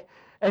 okay.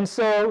 And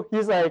so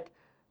he's like,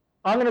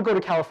 I'm going to go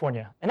to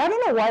California. And I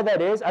don't know why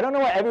that is. I don't know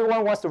why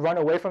everyone wants to run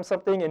away from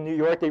something in New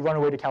York, they run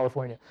away to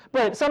California.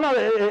 But somehow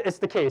it's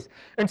the case.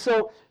 And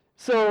so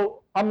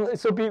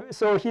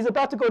he's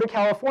about to go to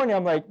California.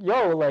 I'm like,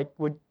 yo,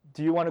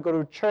 do you want to go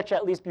to church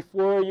at least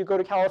before you go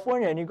to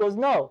California? And he goes,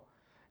 no.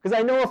 Because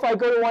I know if I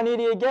go to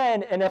 180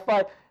 again, and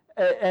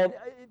and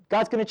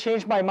God's going to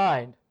change my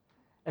mind,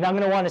 and I'm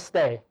going to want to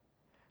stay.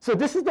 So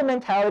this is the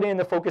mentality and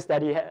the focus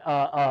that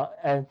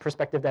and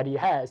perspective that he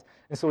has.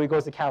 And so he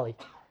goes to Cali.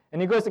 And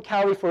he goes to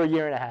Cali for 1.5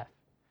 years.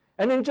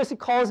 And then he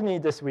calls me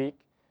this week,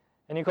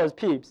 and he goes,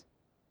 Peebs,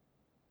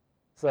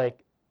 it's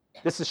like,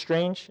 this is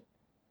strange.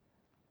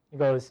 He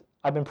goes,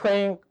 I've been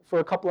praying for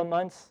a couple of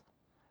months.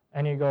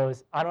 And he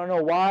goes, I don't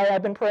know why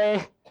I've been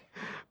praying,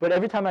 but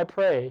every time I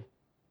pray,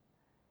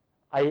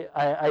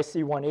 I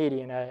see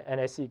 180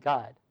 and I see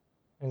God.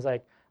 And he's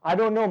like, I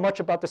don't know much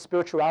about the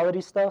spirituality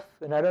stuff,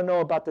 and I don't know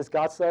about this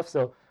God stuff,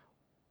 so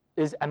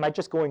am I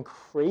just going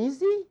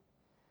crazy?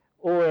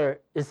 Or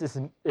is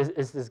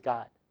this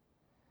God?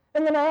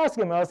 And then I asked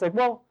him, I was like,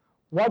 well,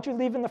 why'd you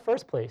leave in the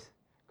first place?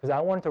 Because I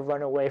wanted to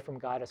run away from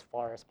God as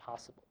far as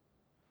possible.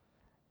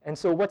 And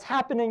so what's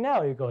happening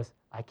now? He goes,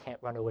 I can't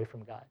run away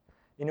from God.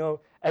 You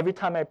know, every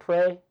time I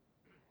pray,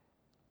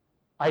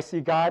 I see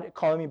God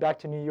calling me back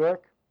to New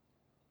York.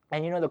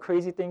 And you know the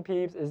crazy thing,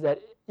 Peebs, is that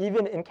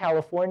even in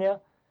California,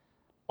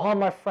 all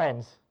my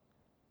friends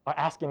are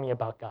asking me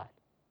about God.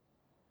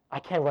 I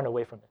can't run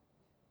away from it.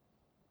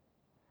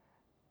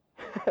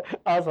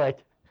 I was like,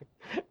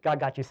 God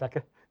got you,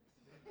 sucker.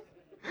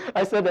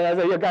 I said that. I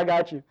was like, yeah, God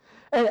got you.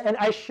 And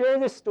I share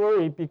this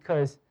story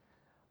because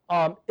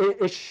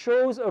it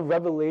shows a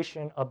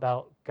revelation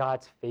about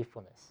God's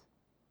faithfulness.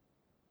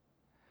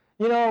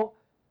 You know,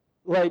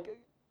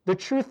 the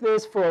truth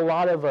is, for a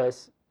lot of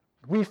us,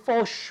 we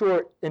fall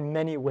short in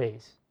many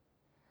ways.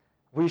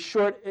 We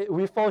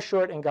fall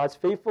short in God's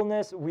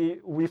faithfulness.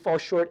 We fall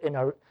short in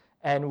our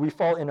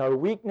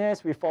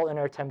weakness. We fall in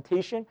our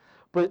temptation.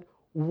 But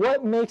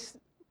what makes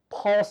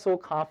Paul so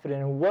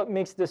confident, and what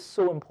makes this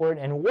so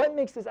important, and what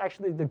makes this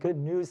actually the good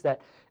news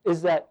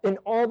is that in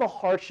all the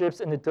hardships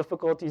and the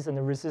difficulties and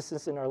the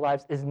resistance in our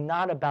lives is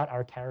not about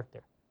our character.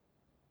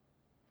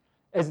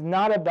 It's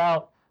not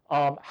about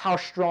how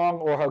strong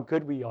or how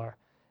good we are.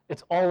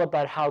 It's all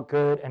about how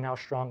good and how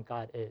strong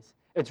God is.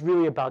 It's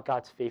really about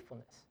God's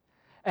faithfulness.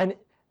 And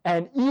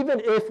even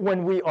if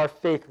when we are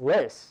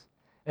faithless,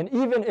 and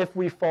even if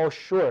we fall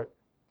short,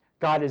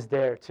 God is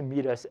there to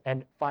meet us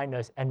and find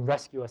us and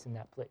rescue us in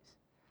that place.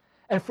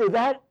 And for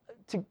that,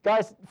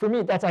 guys, for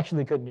me, that's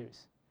actually good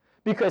news.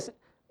 Because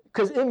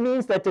it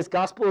means that this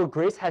gospel of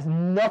grace has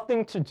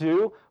nothing to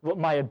do with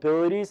my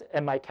abilities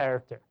and my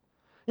character.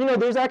 You know,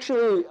 there's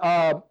actually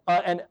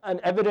an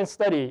evidence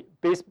study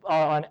based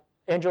on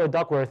Angela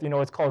Duckworth. You know,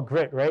 it's called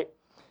GRIT, right?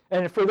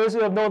 And for those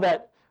who have known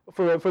that,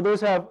 for those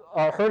who have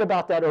heard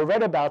about that or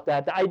read about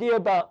that, the idea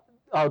about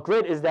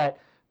GRIT is that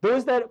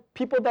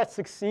people that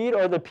succeed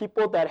are the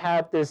people that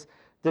have this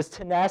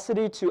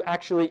tenacity to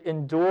actually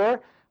endure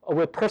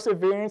with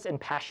perseverance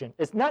and passion.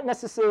 It's not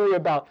necessarily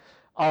about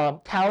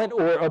talent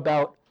or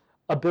about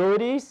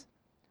abilities,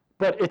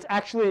 But it's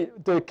actually,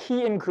 the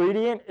key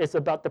ingredient is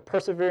about the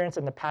perseverance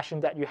and the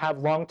passion that you have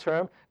long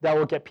term that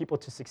will get people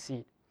to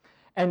succeed.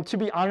 And to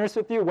be honest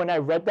with you, when I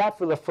read that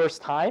for the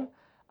first time,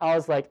 I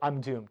was like,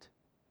 I'm doomed.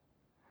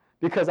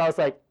 Because I was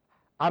like,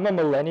 I'm a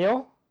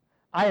millennial.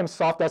 I am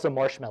soft as a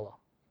marshmallow.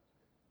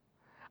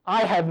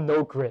 I have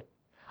no grit.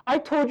 I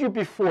told you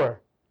before,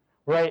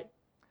 right?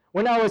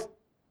 When I was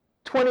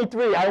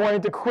 23, I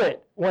wanted to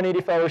quit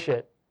 180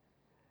 Fellowship.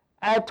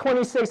 At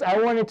 26, I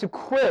wanted to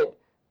quit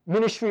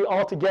ministry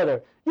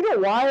altogether. You know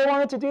why I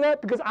wanted to do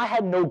that? Because I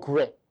had no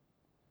grit.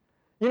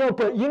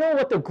 But you know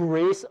what the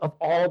grace of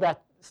all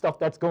that stuff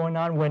that's going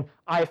on when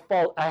I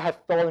have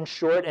fallen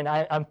short and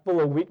I'm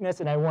full of weakness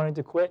and I wanted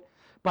to quit?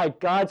 By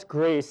God's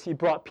grace, he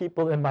brought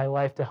people in my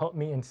life to help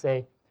me and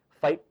say,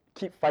 fight,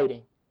 keep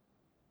fighting,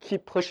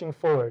 keep pushing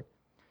forward.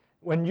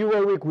 When you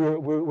are weak,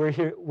 we're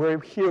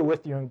here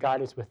with you and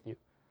God is with you.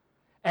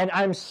 And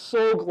I'm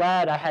so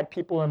glad I had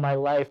people in my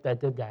life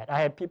that did that. I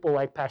had people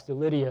like Pastor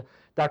Lydia,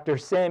 Dr.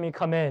 Sammy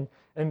come in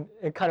and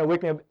kind of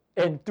wake me up,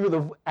 and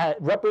through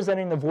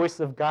representing the voice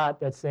of God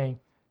that's saying,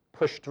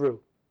 push through,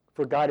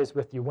 for God is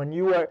with you. When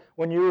you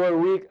are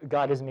weak,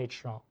 God is made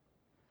strong.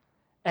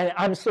 And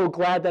I'm so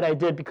glad that I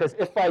did, because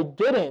if I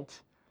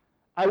didn't,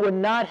 I would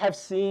not have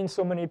seen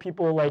so many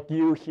people like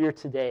you here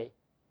today.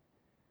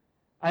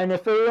 And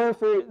if it weren't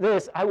for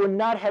this, I would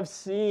not have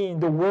seen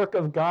the work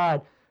of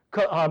God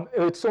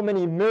with so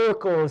many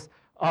miracles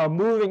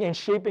moving and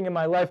shaping in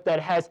my life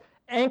that has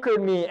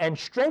anchored me and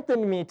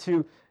strengthened me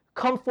to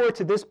come forward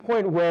to this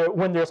point where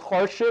when there's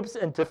hardships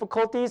and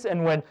difficulties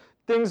and when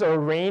things are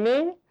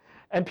raining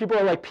and people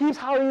are like, Peeps,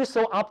 how are you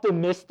so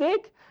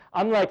optimistic?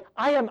 I'm like,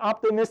 I am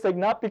optimistic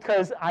not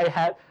because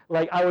I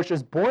was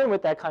just born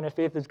with that kind of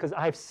faith. It's because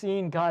I've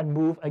seen God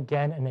move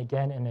again and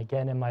again and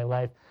again in my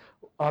life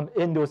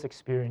in those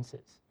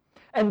experiences.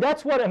 And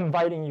that's what I'm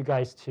inviting you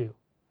guys to.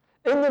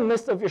 In the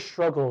midst of your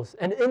struggles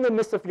and in the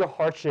midst of your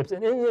hardships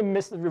and in the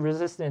midst of your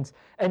resistance,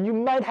 and you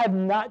might have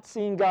not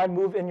seen God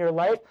move in your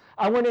life,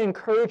 I want to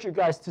encourage you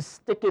guys to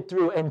stick it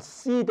through and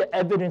see the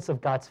evidence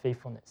of God's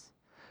faithfulness.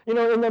 In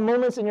the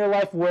moments in your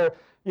life where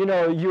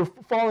you've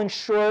fallen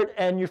short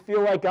and you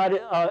feel like God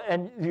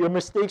and your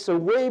mistakes are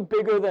way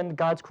bigger than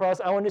God's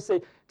cross, I want to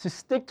say to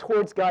stick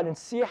towards God and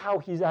see how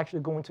he's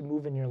actually going to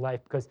move in your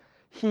life, because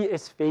he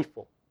is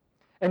faithful.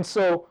 And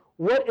so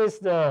what is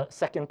the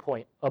second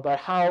point about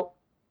how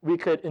we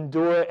could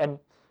endure and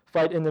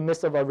fight in the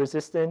midst of our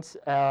resistance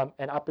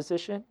and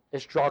opposition?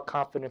 Is draw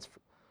confidence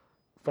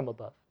from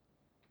above.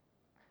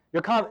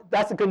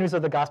 That's the good news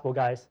of the gospel,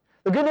 guys.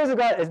 The good news of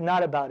God is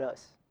not about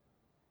us.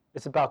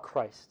 It's about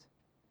Christ.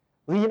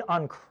 Lean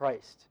on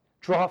Christ.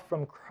 Draw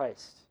from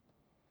Christ.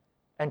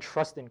 And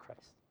trust in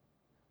Christ.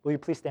 Will you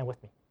please stand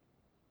with me?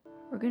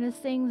 We're going to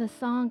sing the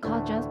song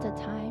called Just a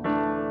Time.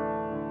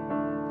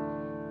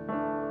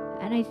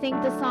 And I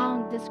think the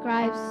song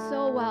describes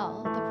so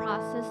well the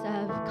process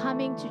of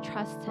coming to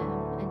trust him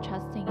and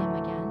trusting him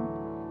again.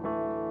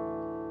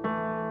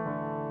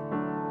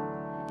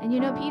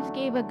 And Peeps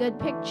gave a good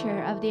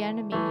picture of the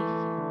enemy.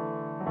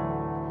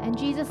 And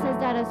Jesus says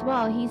that as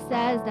well. He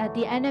says that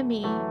the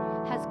enemy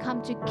has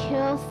come to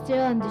kill,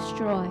 steal, and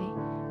destroy.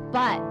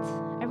 But,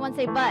 everyone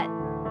say but.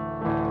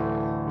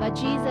 But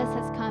Jesus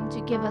has come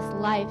to give us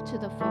life to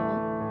the full.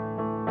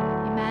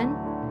 Amen?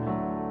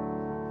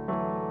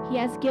 He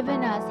has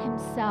given us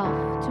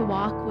himself to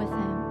walk with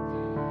him.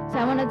 So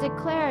I want to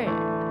declare,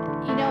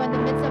 in the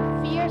midst of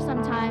fear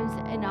sometimes,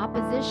 and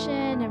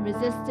opposition and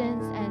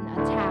resistance and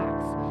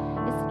attacks,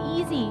 it's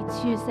easy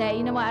to say,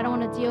 you know what, I don't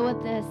want to deal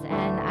with this,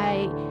 and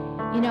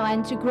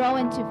and to grow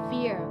into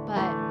fear.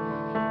 But,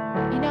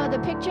 the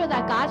picture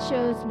that God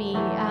shows me is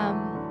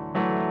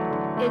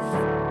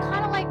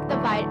kind of like the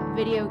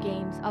video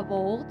games of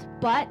old,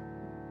 but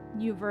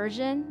new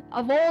version.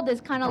 Of old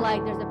is kind of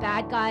like there's a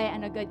bad guy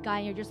and a good guy,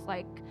 and you're just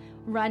like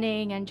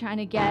running and trying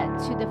to get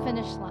to the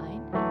finish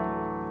line.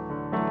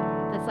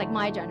 That's like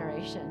my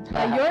generation.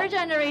 But your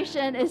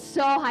generation is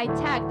so high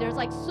tech. There's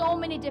like so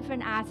many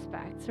different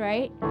aspects,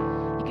 right?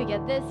 You could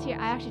get this here.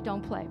 I actually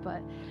don't play,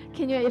 but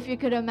if you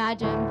could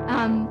imagine,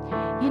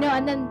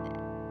 and then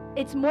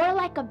it's more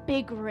like a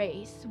big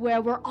race where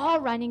we're all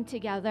running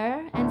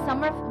together, and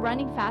some are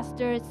running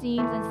faster, it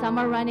seems, and some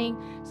are running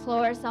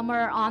slower, some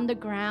are on the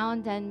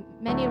ground, and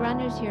many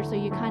runners here, so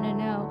you kind of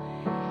know.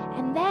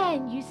 And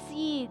then you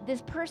see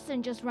this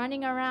person just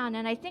running around,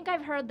 and I think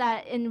I've heard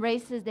that in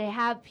races they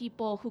have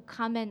people who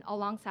come in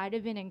alongside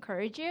of you and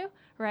encourage you,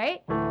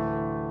 right?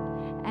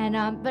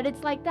 And but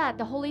it's like that.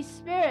 The Holy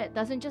Spirit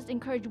doesn't just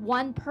encourage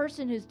one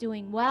person who's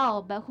doing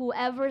well, but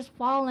whoever's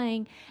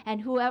falling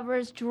and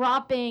whoever's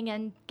dropping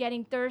and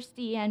getting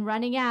thirsty and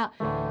running out,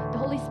 the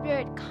Holy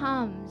Spirit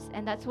comes,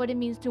 and that's what it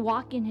means to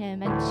walk in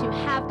him and to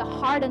have the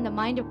heart and the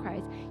mind of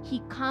Christ.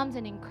 He comes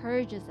and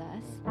encourages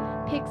us,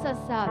 picks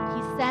us up.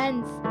 He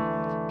sends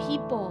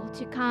people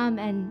to come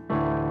and,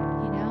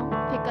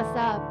 pick us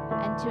up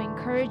and to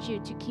encourage you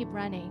to keep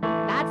running.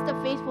 That's the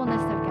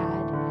faithfulness of God.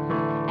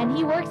 And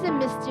he works in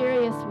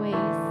mysterious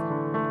ways.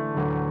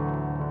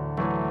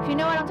 If you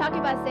know what I'm talking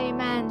about, say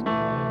amen.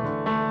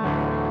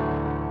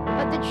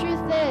 But the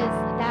truth is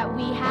that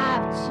we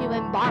have to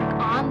embark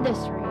on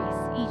this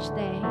race each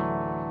day.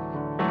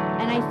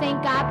 And I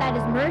thank God that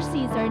His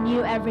mercies are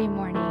new every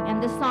morning.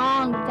 And the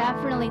song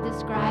definitely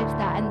describes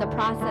that in the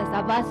process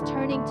of us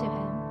turning to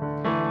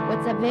Him,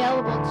 what's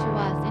available to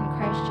us in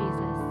Christ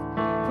Jesus.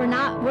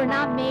 We're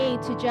not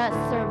made to just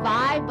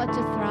survive, but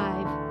to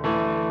thrive.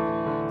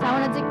 So I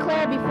want to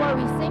declare before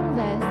we sing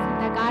this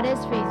that God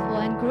is faithful,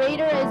 and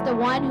greater is the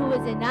one who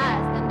is in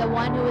us than the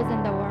one who is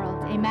in the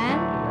world. Amen?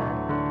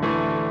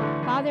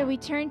 Father, we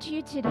turn to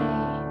You today.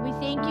 We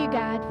thank You,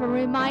 God, for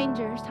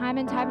reminders time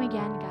and time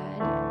again, God,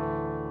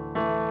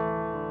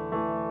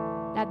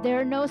 that there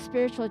are no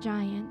spiritual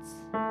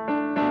giants,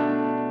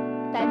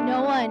 that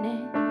no one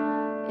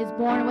is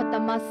born with the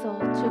muscle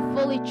to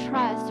fully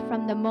trust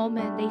from the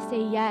moment they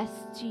say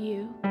yes to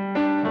You.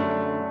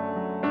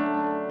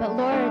 But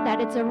Lord,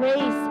 that it's a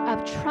race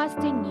of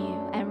trusting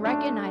You and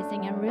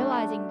recognizing and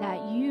realizing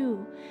that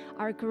You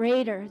are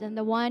greater than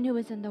the one who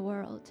is in the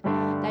world,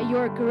 that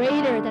You're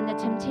greater than the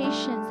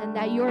temptations, and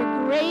that You're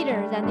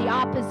greater than the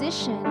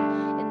opposition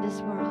in this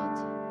world.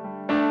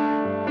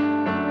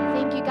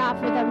 Thank You, God,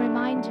 for the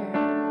reminder,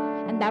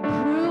 and that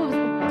proves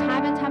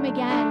time and time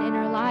again in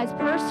our lives,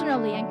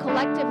 personally and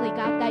collectively,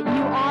 God, that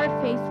You are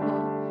faithful.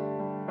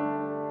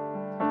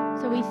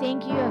 So we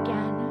thank You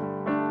again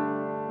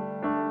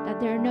that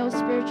there are no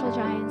spiritual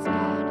giants,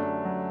 God.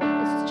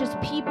 It's just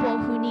people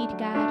who need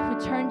God, who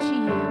turn to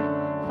You,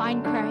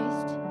 find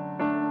Christ,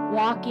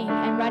 walking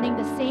and running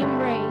the same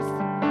race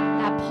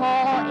that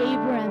Paul,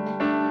 Abram,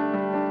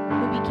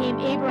 who became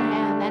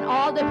Abraham, and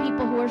all the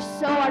people who are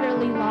so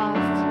utterly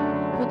lost,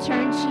 who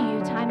turn to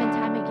You time and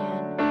time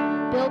again,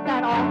 built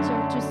that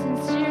altar to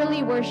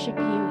sincerely worship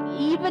You,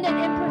 even in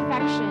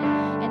imperfection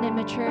and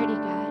immaturity,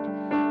 God.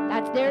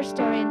 That's their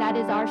story, and that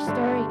is our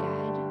story, God.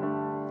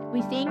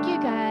 We thank You,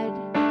 God,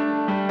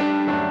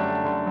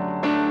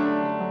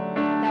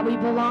 that we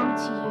belong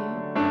to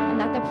You, and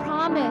that the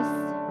promise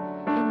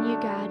in You,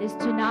 God, is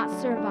to not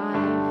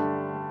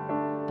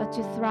survive, but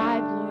to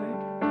thrive, Lord.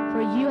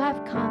 For You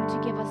have come to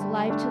give us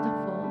life to the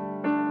full.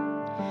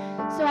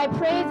 So I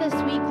pray this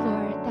week,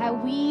 Lord,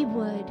 that we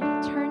would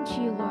turn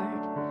to You, Lord,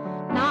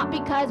 not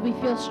because we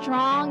feel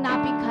strong,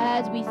 not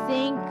because we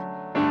think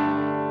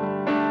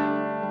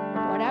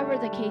whatever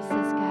the case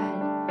is,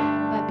 God,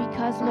 but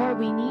because, Lord,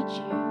 we need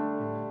You.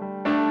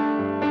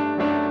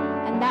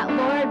 And that,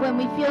 Lord, when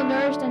we feel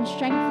nourished and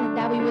strengthened,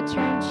 that we would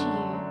turn to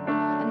You,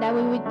 and that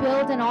we would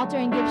build an altar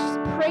and give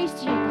praise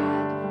to You,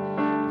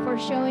 God, for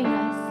showing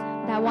us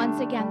that once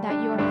again that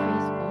You are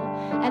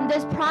faithful. And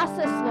this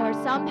process, Lord,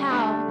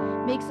 somehow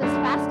makes us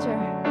faster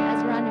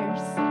as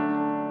runners.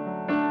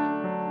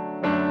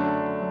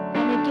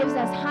 Gives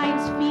us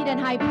hinds feet in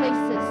high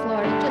places,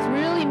 Lord. It just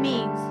really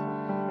means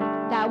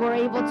that we're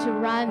able to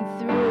run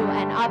through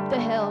and up the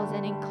hills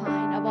and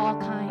incline of all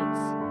kinds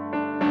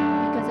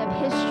because of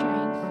His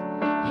strength,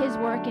 His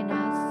work in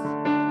us,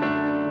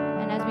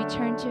 and as we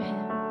turn to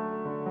Him.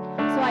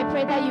 So I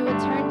pray that you would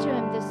turn to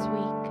Him this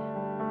week.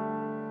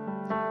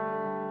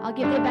 I'll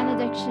give the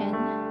benediction.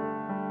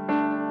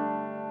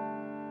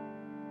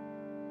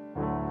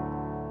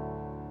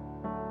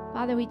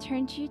 Father, we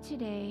turn to You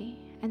today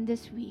and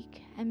this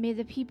week, and may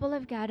the people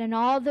of God and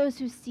all those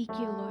who seek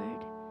You,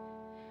 Lord,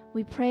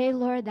 we pray,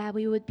 Lord, that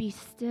we would be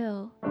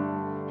still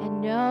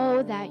and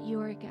know that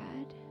You are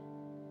God.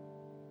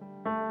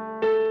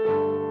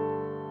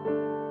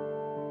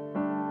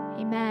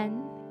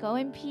 Amen. Go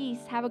in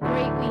peace. Have a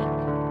great week.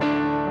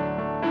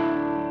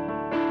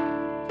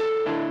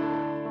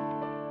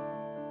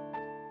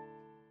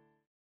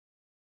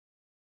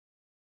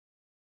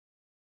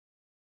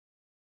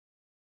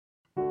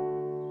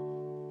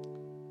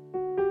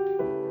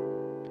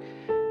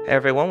 Hey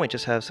everyone, we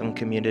just have some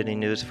community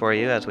news for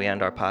you as we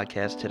end our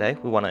podcast today.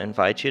 We want to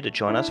invite you to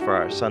join us for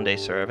our Sunday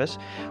service.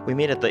 We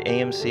meet at the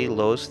AMC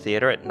Lowe's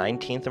Theater at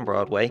 19th and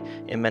Broadway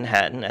in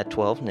Manhattan at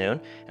 12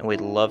 noon, and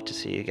we'd love to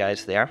see you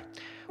guys there.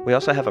 We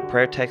also have a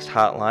prayer text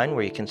hotline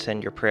where you can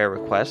send your prayer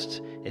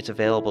requests. It's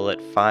available at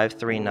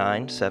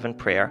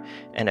 5397-PRAYER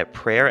and at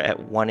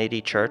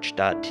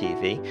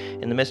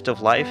prayer@180church.tv. In the midst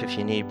of life, if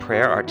you need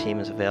prayer, our team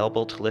is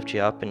available to lift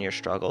you up in your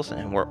struggles,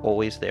 and we're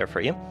always there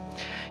for you.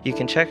 You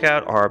can check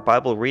out our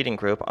Bible reading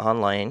group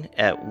online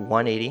at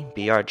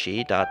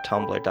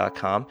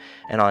 180brg.tumblr.com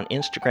and on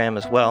Instagram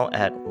as well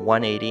at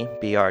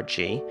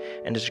 180brg.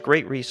 And it's a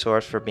great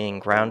resource for being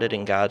grounded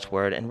in God's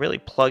Word and really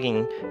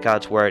plugging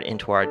God's Word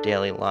into our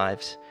daily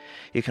lives.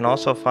 You can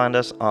also find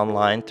us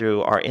online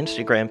through our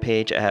Instagram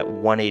page at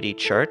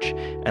 180church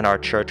and our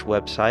church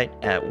website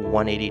at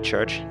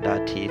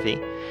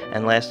 180church.tv.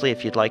 And lastly,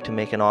 if you'd like to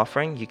make an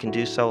offering, you can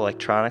do so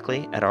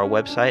electronically at our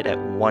website at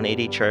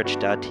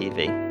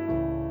 180church.tv.